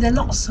they're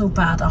not so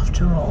bad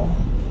after all.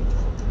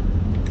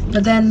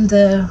 But then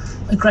the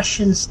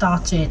aggression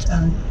started,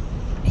 and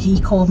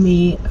he called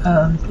me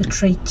a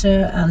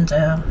traitor and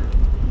a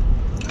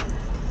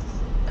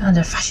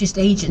fascist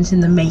agent in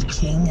the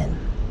making, and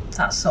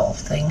that sort of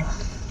thing.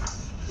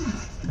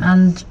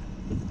 And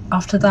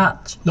after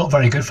that... Not a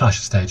very good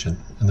fascist agent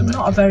in the making.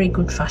 Not a very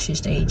good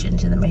fascist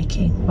agent in the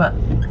making, but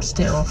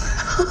still.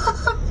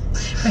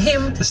 For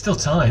him... There's still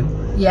time.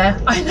 Yeah,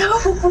 I know.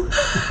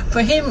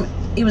 For him,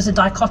 it was a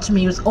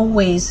dichotomy. It was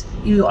always,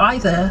 you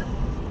either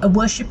a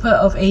worshipper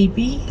of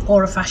AB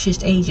or a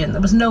fascist agent.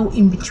 There was no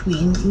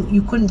in-between.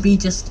 You couldn't be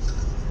just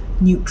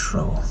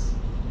neutral.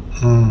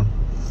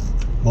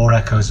 More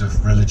echoes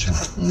of religion.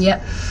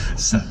 Yep.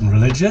 Certain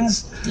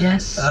religions.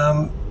 Yes.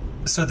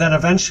 So then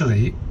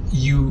eventually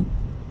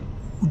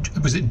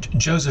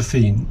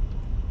Josephine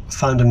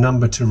found a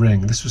number to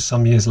ring. This was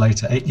some years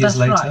later, 8 years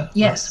later? Right.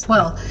 Yes.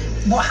 Well,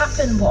 what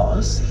happened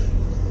was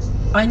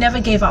I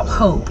never gave up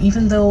hope,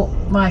 even though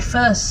my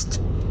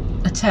first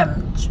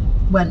attempt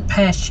went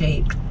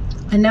pear-shaped.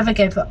 I never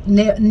gave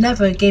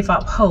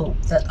up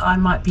hope that I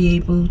might be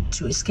able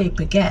to escape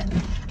again.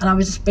 And I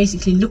was just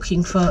basically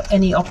looking for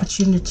any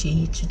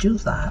opportunity to do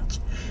that.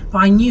 But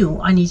I knew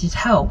I needed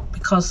help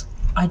because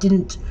I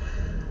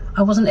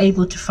wasn't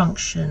able to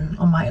function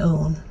on my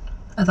own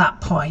at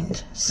that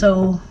point.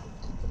 So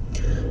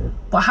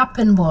what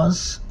happened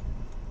was,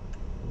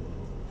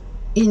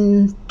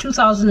 in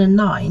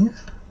 2009,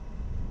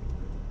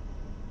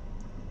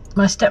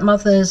 my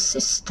stepmother's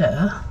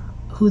sister,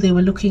 who they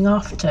were looking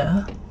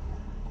after,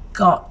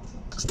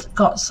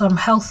 got some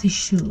health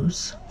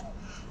issues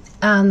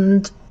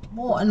and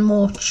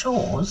more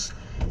chores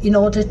in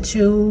order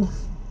to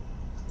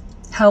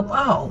help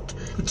out.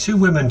 But 2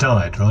 women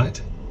died, right?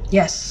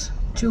 Yes,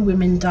 2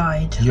 women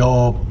died.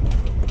 Your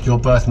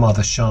birth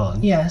mother,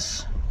 Shan.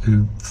 Yes.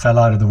 Who fell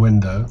out of the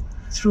window.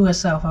 Threw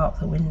herself out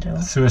the window.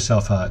 Threw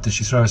herself out. Did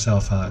she throw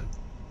herself out?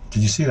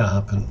 Did you see that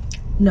happen?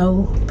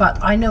 No,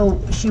 but I know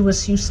she was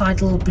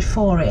suicidal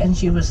before it, and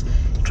she was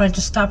trying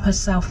to stab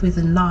herself with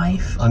a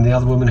knife. And the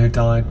other woman who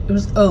died? It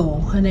was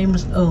O. Her name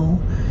was O.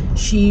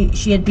 She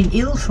had been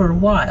ill for a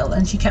while,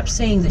 and she kept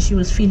saying that she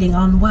was feeling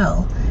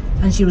unwell.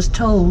 And she was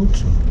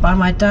told by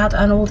my dad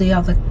and all the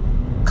other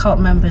cult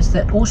members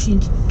that all she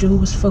needed to do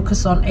was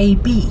focus on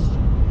AB,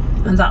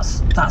 and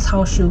that's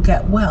how she'll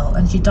get well.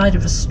 And she died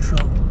of a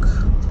stroke.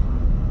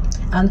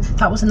 And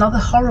that was another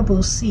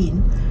horrible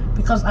scene,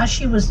 because as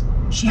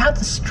she had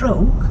the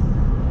stroke,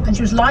 and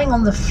she was lying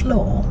on the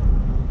floor,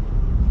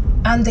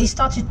 and they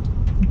started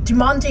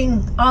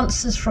demanding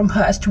answers from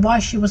her as to why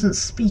she wasn't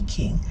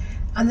speaking.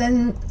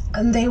 And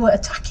they were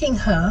attacking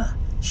her,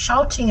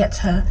 shouting at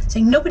her,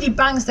 saying nobody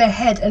bangs their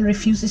head and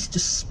refuses to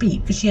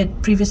speak, because she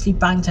had previously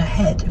banged her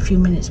head a few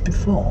minutes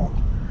before.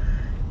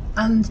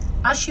 And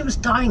as she was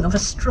dying of a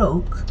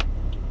stroke,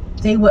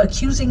 they were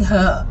accusing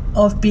her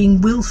of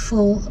being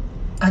willful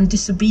and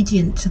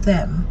disobedient to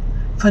them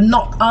for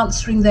not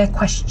answering their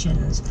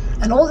questions.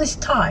 And all this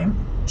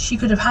time, she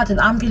could have had an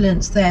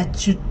ambulance there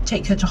to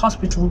take her to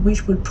hospital,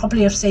 which would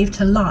probably have saved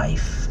her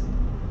life.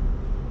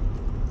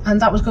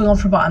 And that was going on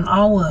for about an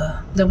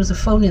hour. There was a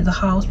phone in the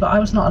house, but I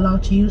was not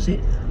allowed to use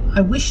it.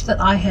 I wish that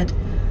I had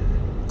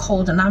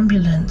called an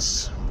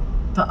ambulance,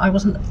 but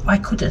I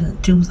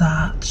couldn't do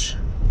that.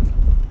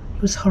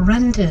 It was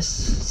horrendous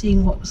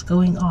seeing what was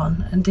going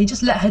on. And they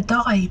just let her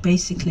die,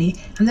 basically.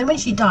 And then when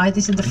she died,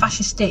 they said the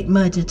fascist state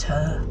murdered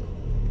her.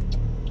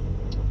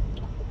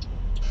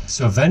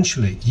 So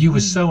eventually, you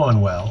were so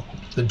unwell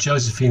that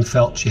Josephine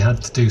felt she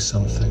had to do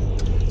something.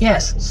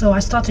 Yes, so I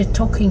started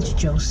talking to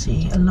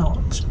Josie a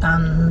lot,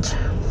 and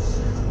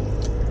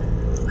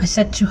I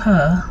said to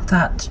her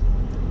that,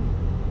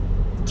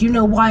 do you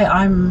know why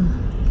I'm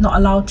not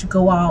allowed to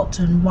go out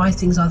and why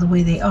things are the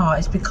way they are?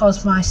 It's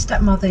because my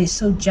stepmother is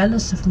so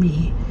jealous of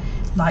me,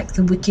 like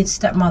the wicked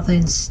stepmother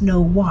in Snow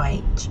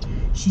White.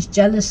 She's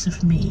jealous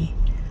of me,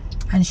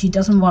 and she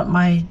doesn't want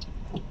my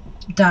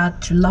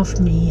Dad to love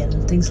me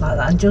and things like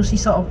that. And Josie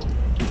sort of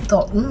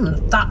thought,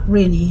 that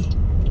really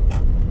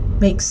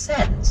makes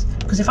sense.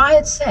 Because if I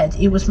had said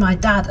it was my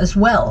dad as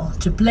well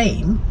to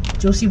blame,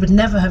 Josie would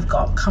never have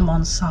come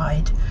on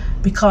side,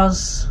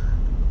 because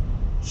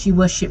she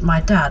worshipped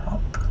my dad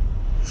up.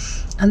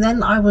 And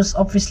then I was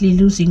obviously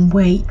losing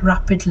weight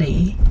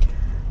rapidly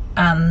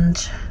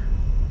and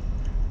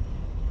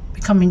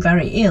becoming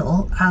very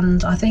ill,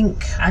 and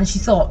she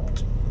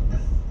thought,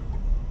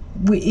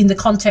 in the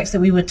context that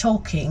we were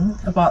talking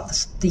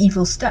about the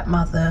evil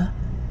stepmother,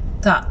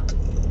 that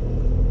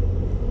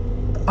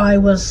I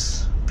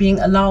was being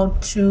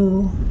allowed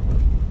to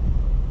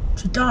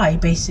die,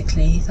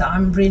 basically, that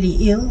I'm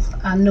really ill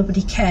and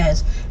nobody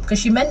cares. Because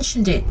she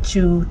mentioned it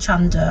to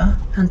Chanda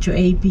and to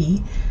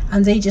AB,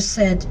 and they just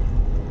said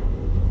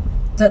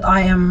that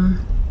I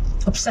am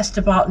obsessed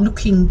about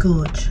looking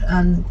good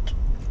and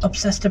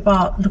obsessed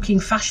about looking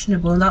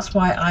fashionable, and that's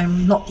why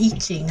I'm not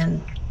eating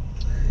and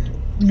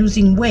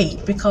losing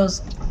weight,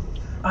 because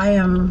I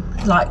am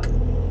like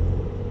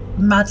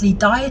madly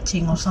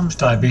dieting or something.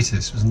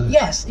 Diabetes, wasn't it?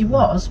 Yes, it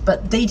was,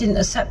 but they didn't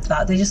accept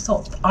that. They just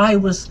thought I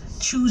was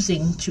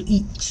choosing to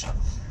eat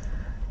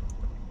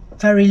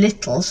very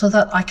little so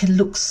that I can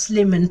look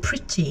slim and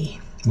pretty.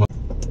 What?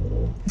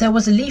 There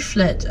was a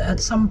leaflet at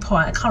some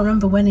point, I can't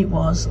remember when it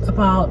was,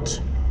 about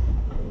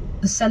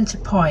the Centre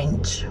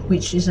Point,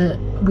 which is a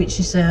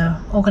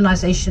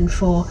organisation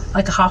for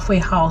like a halfway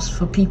house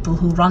for people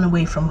who run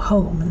away from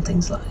home and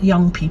things, like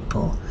young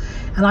people.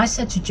 And I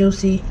said to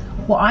Josie,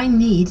 what I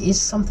need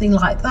is something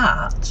like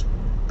that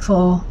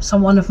for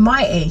someone of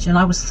my age, and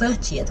I was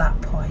 30 at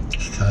that point.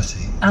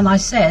 30. And I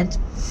said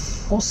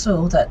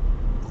also that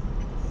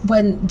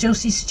when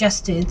Josie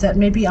suggested that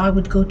maybe I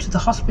would go to the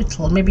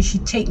hospital, maybe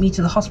she'd take me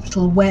to the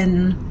hospital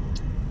when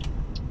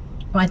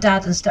my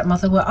dad and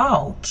stepmother were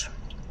out.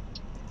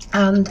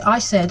 And I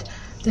said,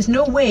 there's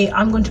no way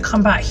I'm going to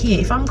come back here.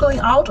 If I'm going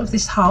out of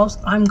this house,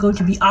 I'm going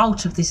to be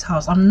out of this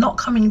house. I'm not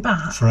coming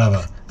back.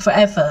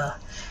 Forever.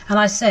 And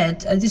I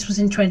said, this was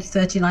in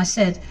 2013, I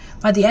said,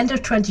 by the end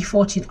of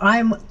 2014,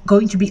 I'm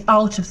going to be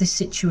out of this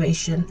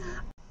situation.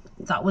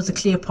 That was a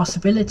clear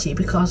possibility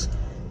because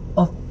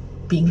of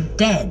being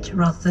dead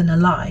rather than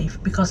alive,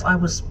 because I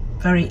was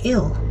very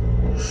ill.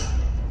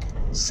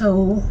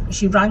 So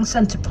she rang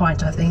Centre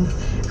Point, I think,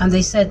 and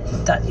they said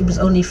that it was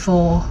only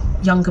for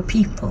younger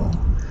people.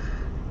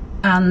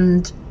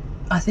 And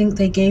I think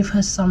they gave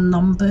her some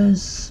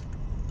numbers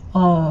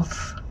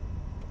of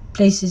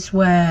places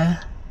where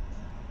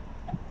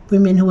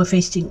women who were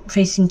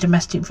facing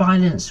domestic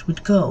violence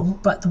would go,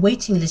 but the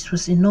waiting list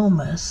was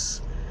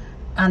enormous,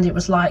 and it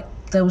was like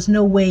there was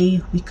no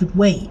way we could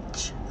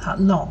wait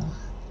that long.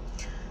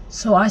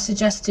 So I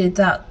suggested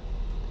that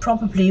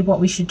probably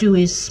what we should do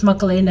is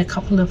smuggle in a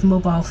couple of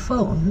mobile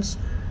phones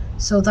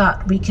so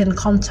that we can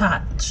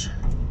contact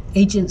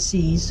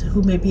agencies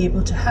who may be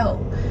able to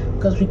help,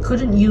 because we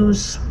couldn't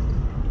use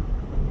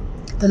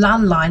the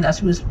landline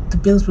as the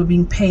bills were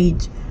being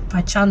paid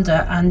by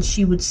Chanda, and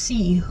she would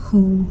see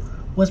who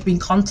was being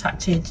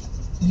contacted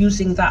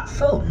using that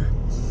phone,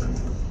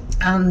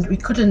 and we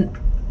couldn't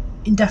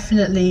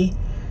indefinitely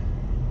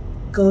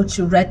go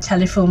to red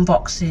telephone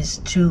boxes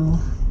to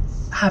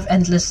have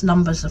endless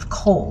numbers of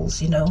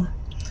calls,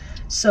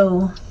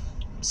 So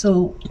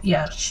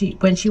yeah,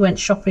 when she went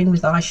shopping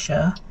with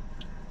Aisha,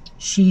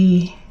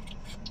 she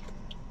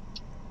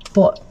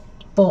bought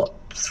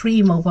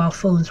 3 mobile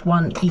phones,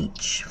 1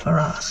 each for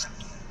us.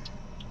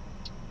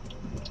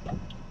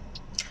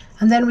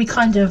 And then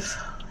it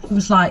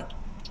was like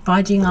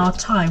biding our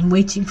time,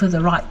 waiting for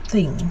the right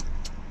thing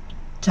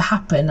to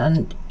happen,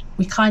 and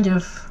we kind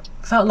of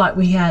felt like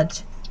we had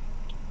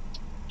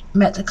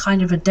met a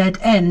kind of a dead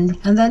end.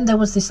 And then there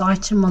was this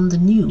item on the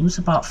news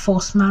about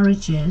forced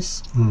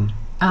marriages,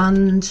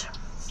 and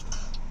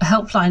a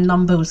helpline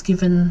number was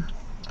given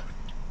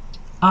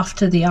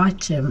after the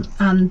item,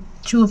 and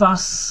 2 of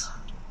us,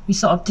 we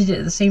sort of did it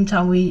at the same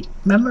time. We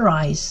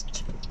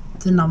memorized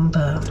the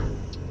number,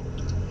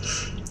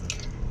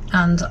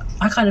 and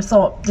I kind of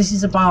thought this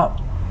is about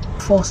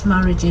forced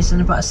marriages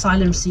and about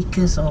asylum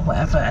seekers or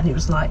whatever, and it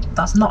was like,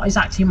 that's not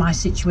exactly my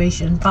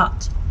situation,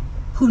 but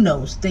who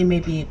knows, they may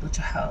be able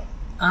to help.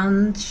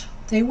 And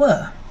they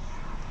were.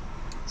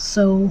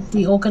 So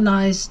we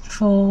organised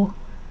for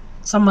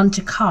someone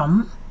to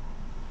come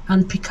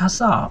and pick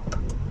us up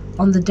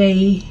on the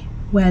day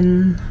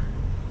when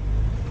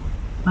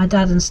my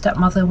dad and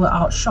stepmother were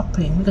out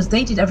shopping, because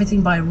they did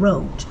everything by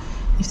road.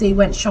 If they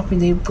went shopping,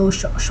 they would go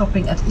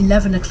shopping at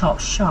 11 o'clock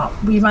sharp.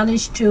 We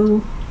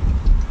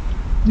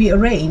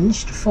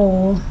arranged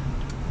for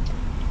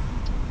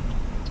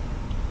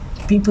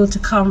people to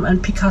come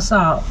and pick us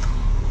up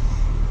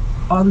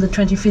on the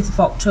 25th of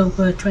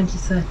October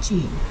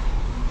 2013,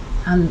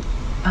 and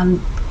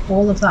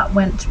all of that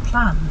went to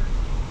plan,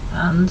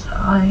 and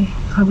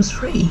I was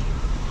free.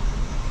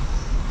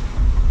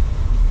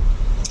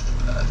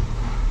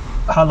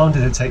 How long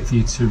did it take for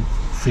you to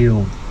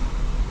feel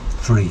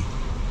free?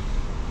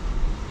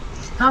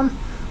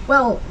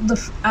 Well,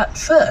 at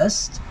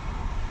first,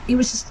 it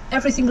was just,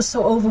 everything was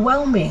so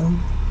overwhelming.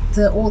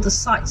 all the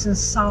sights and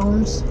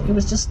sounds. It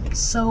was just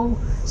so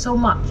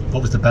much.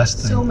 What was the best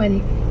thing? So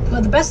many.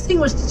 Well, the best thing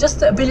was just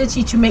the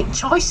ability to make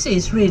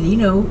choices, really, you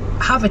know,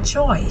 have a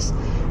choice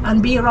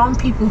and be around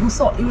people who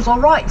thought it was all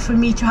right for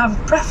me to have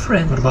a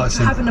preference, What about,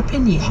 to have an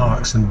opinion.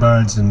 Parks and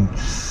birds and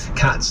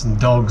cats and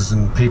dogs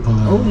and people?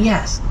 Oh,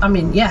 yes. I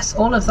mean, yes,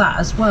 all of that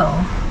as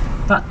well.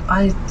 But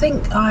I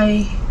think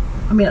I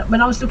mean,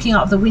 when I was looking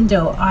out of the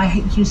window,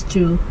 I used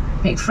to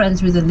make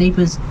friends with the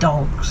neighbours'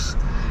 dogs,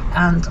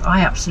 and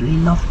I absolutely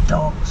love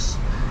dogs.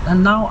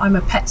 And now I'm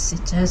a pet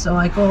sitter, so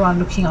I go around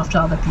looking after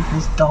other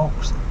people's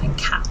dogs and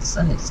cats,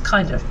 and it's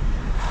kind of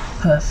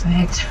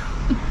perfect.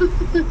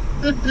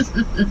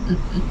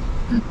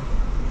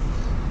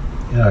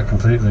 Yeah,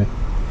 completely.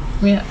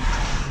 Yeah.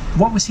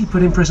 What was he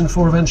put in prison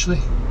for eventually?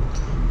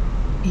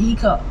 He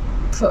got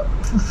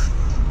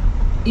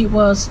it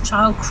was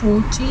child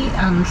cruelty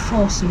and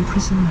false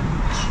imprisonment.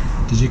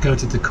 Did you go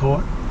to the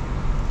court?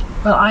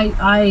 Well,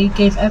 I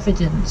gave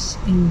evidence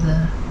in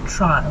the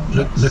trial.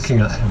 Yes. Looking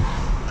at him?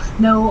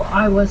 No,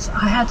 it was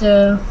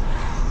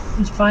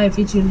via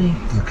video link.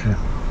 Okay.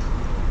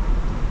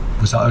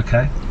 Was that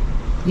okay?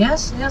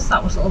 Yes,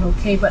 that was all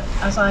okay. But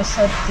as I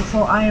said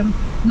before, I am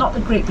not a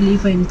great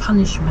believer in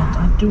punishment.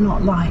 I do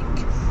not like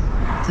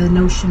the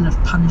notion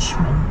of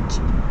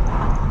punishment.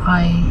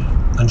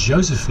 And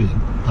Josephine,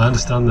 I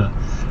understand that.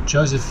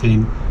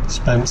 Josephine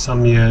spent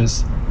some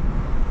years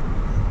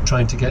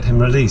trying to get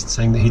him released,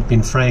 saying that he'd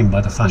been framed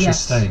by the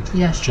fascist state.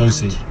 Yes,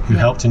 Josie, who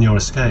helped in your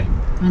escape.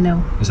 I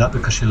know. Is that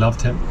because she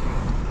loved him?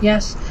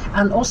 Yes,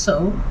 and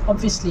also,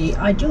 obviously,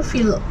 I do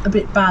feel a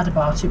bit bad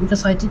about it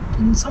because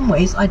in some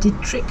ways, I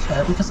did trick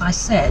her because I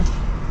said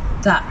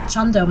that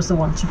Chanda was the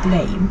one to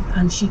blame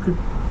and she could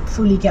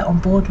fully get on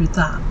board with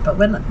that. But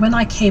when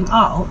I came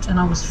out and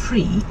I was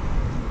free,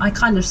 I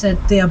kind of said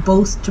they are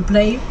both to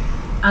blame,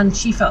 and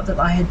she felt that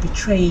I had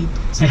betrayed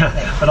something.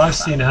 Yeah, but I've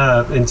seen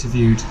her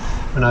interviewed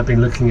when I've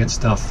been looking at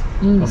stuff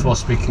before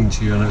speaking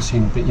to you, and I've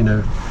seen, you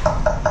know,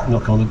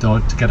 knock on the door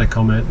to get a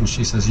comment, and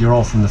she says, you're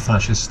all from the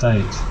fascist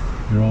state.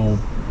 You're all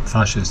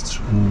fascists.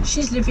 And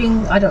she's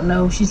living, I don't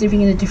know, she's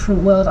living in a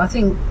different world. I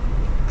think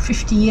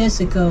 50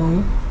 years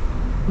ago,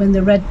 when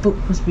the Red Book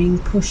was being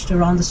pushed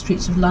around the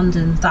streets of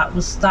London,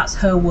 that's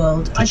her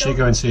world. Did she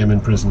go and see him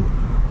in prison?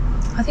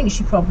 I think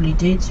she probably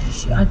did.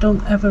 I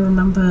don't ever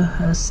remember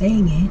her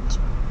saying it,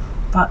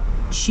 but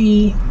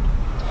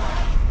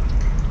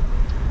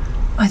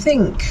I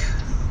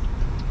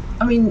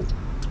mean,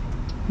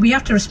 we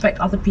have to respect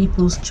other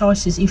people's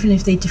choices, even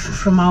if they differ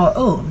from our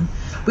own.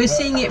 We're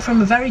seeing it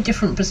from a very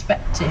different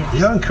perspective.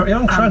 You're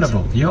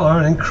incredible. You are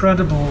an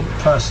incredible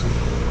person.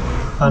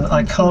 And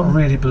I can't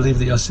really believe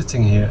that you're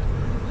sitting here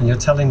and you're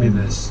telling me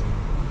this,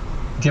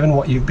 given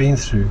what you've been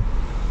through,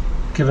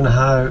 given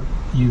how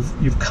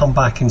you've come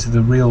back into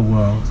the real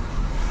world,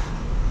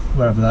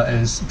 wherever that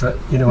is, but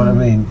you know what I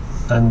mean.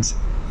 And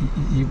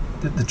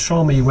the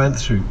trauma you went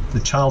through, the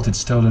childhood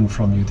stolen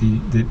from you,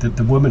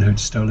 the womanhood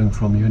stolen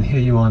from you, and here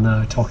you are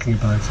now talking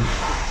about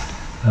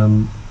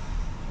it.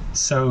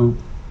 So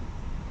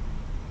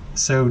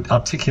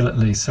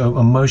articulately, so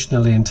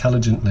emotionally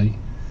intelligently,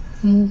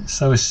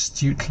 so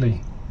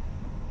astutely.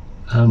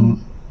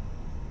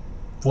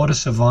 What a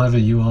survivor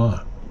you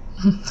are.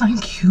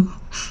 Thank you.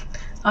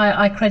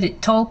 I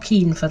credit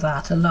Tolkien for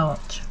that a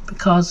lot,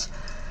 because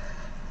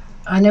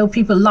I know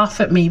people laugh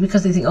at me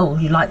because they think, oh,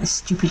 you like this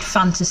stupid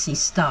fantasy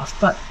stuff,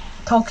 but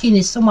Tolkien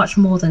is so much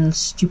more than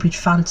stupid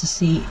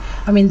fantasy.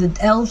 I mean, the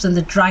elves and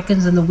the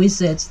dragons and the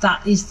wizards,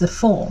 that is the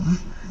form,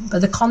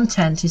 but the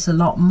content is a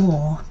lot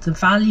more. The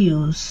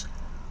values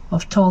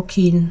of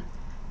Tolkien,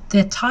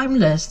 they're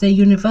timeless, they're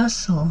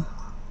universal.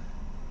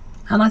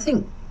 And I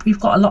think we've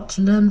got a lot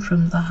to learn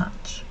from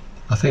that.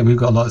 I think we've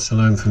got a lot to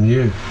learn from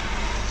you.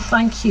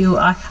 Thank you.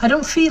 I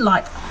don't feel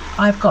like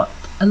I've got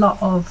a lot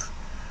of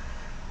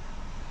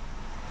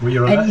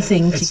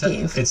anything to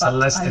give. It's a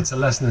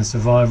lesson in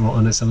survival,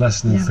 and it's a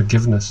lesson in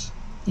forgiveness.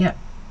 Yeah.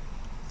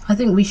 I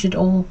think we should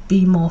all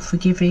be more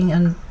forgiving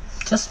and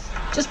just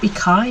be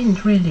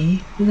kind,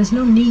 really. There's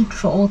no need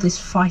for all this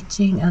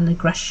fighting and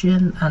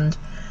aggression and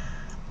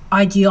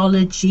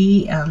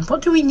ideology, and what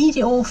do we need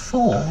it all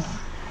for?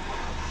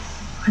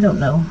 I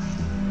don't know.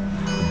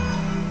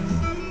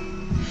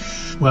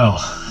 Well,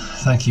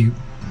 thank you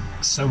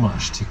so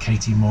much to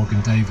Katy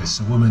Morgan-Davies,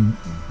 a woman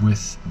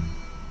with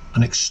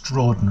an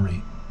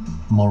extraordinary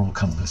moral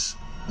compass,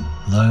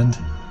 learned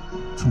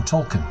from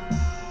Tolkien.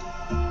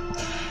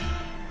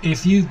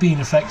 If you've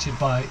been affected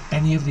by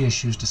any of the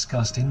issues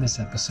discussed in this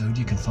episode,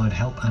 you can find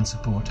help and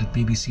support at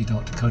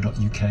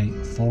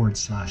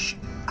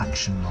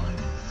bbc.co.uk/action line.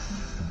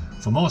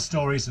 For more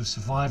stories of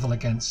survival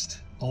against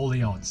all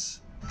the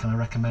odds, can I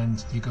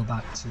recommend you go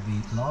back to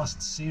the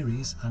last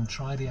series and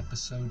try the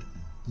episode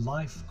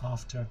Life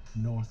After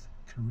North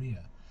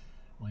Korea,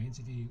 my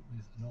interview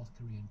with a North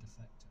Korean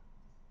defector.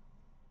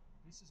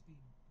 This has been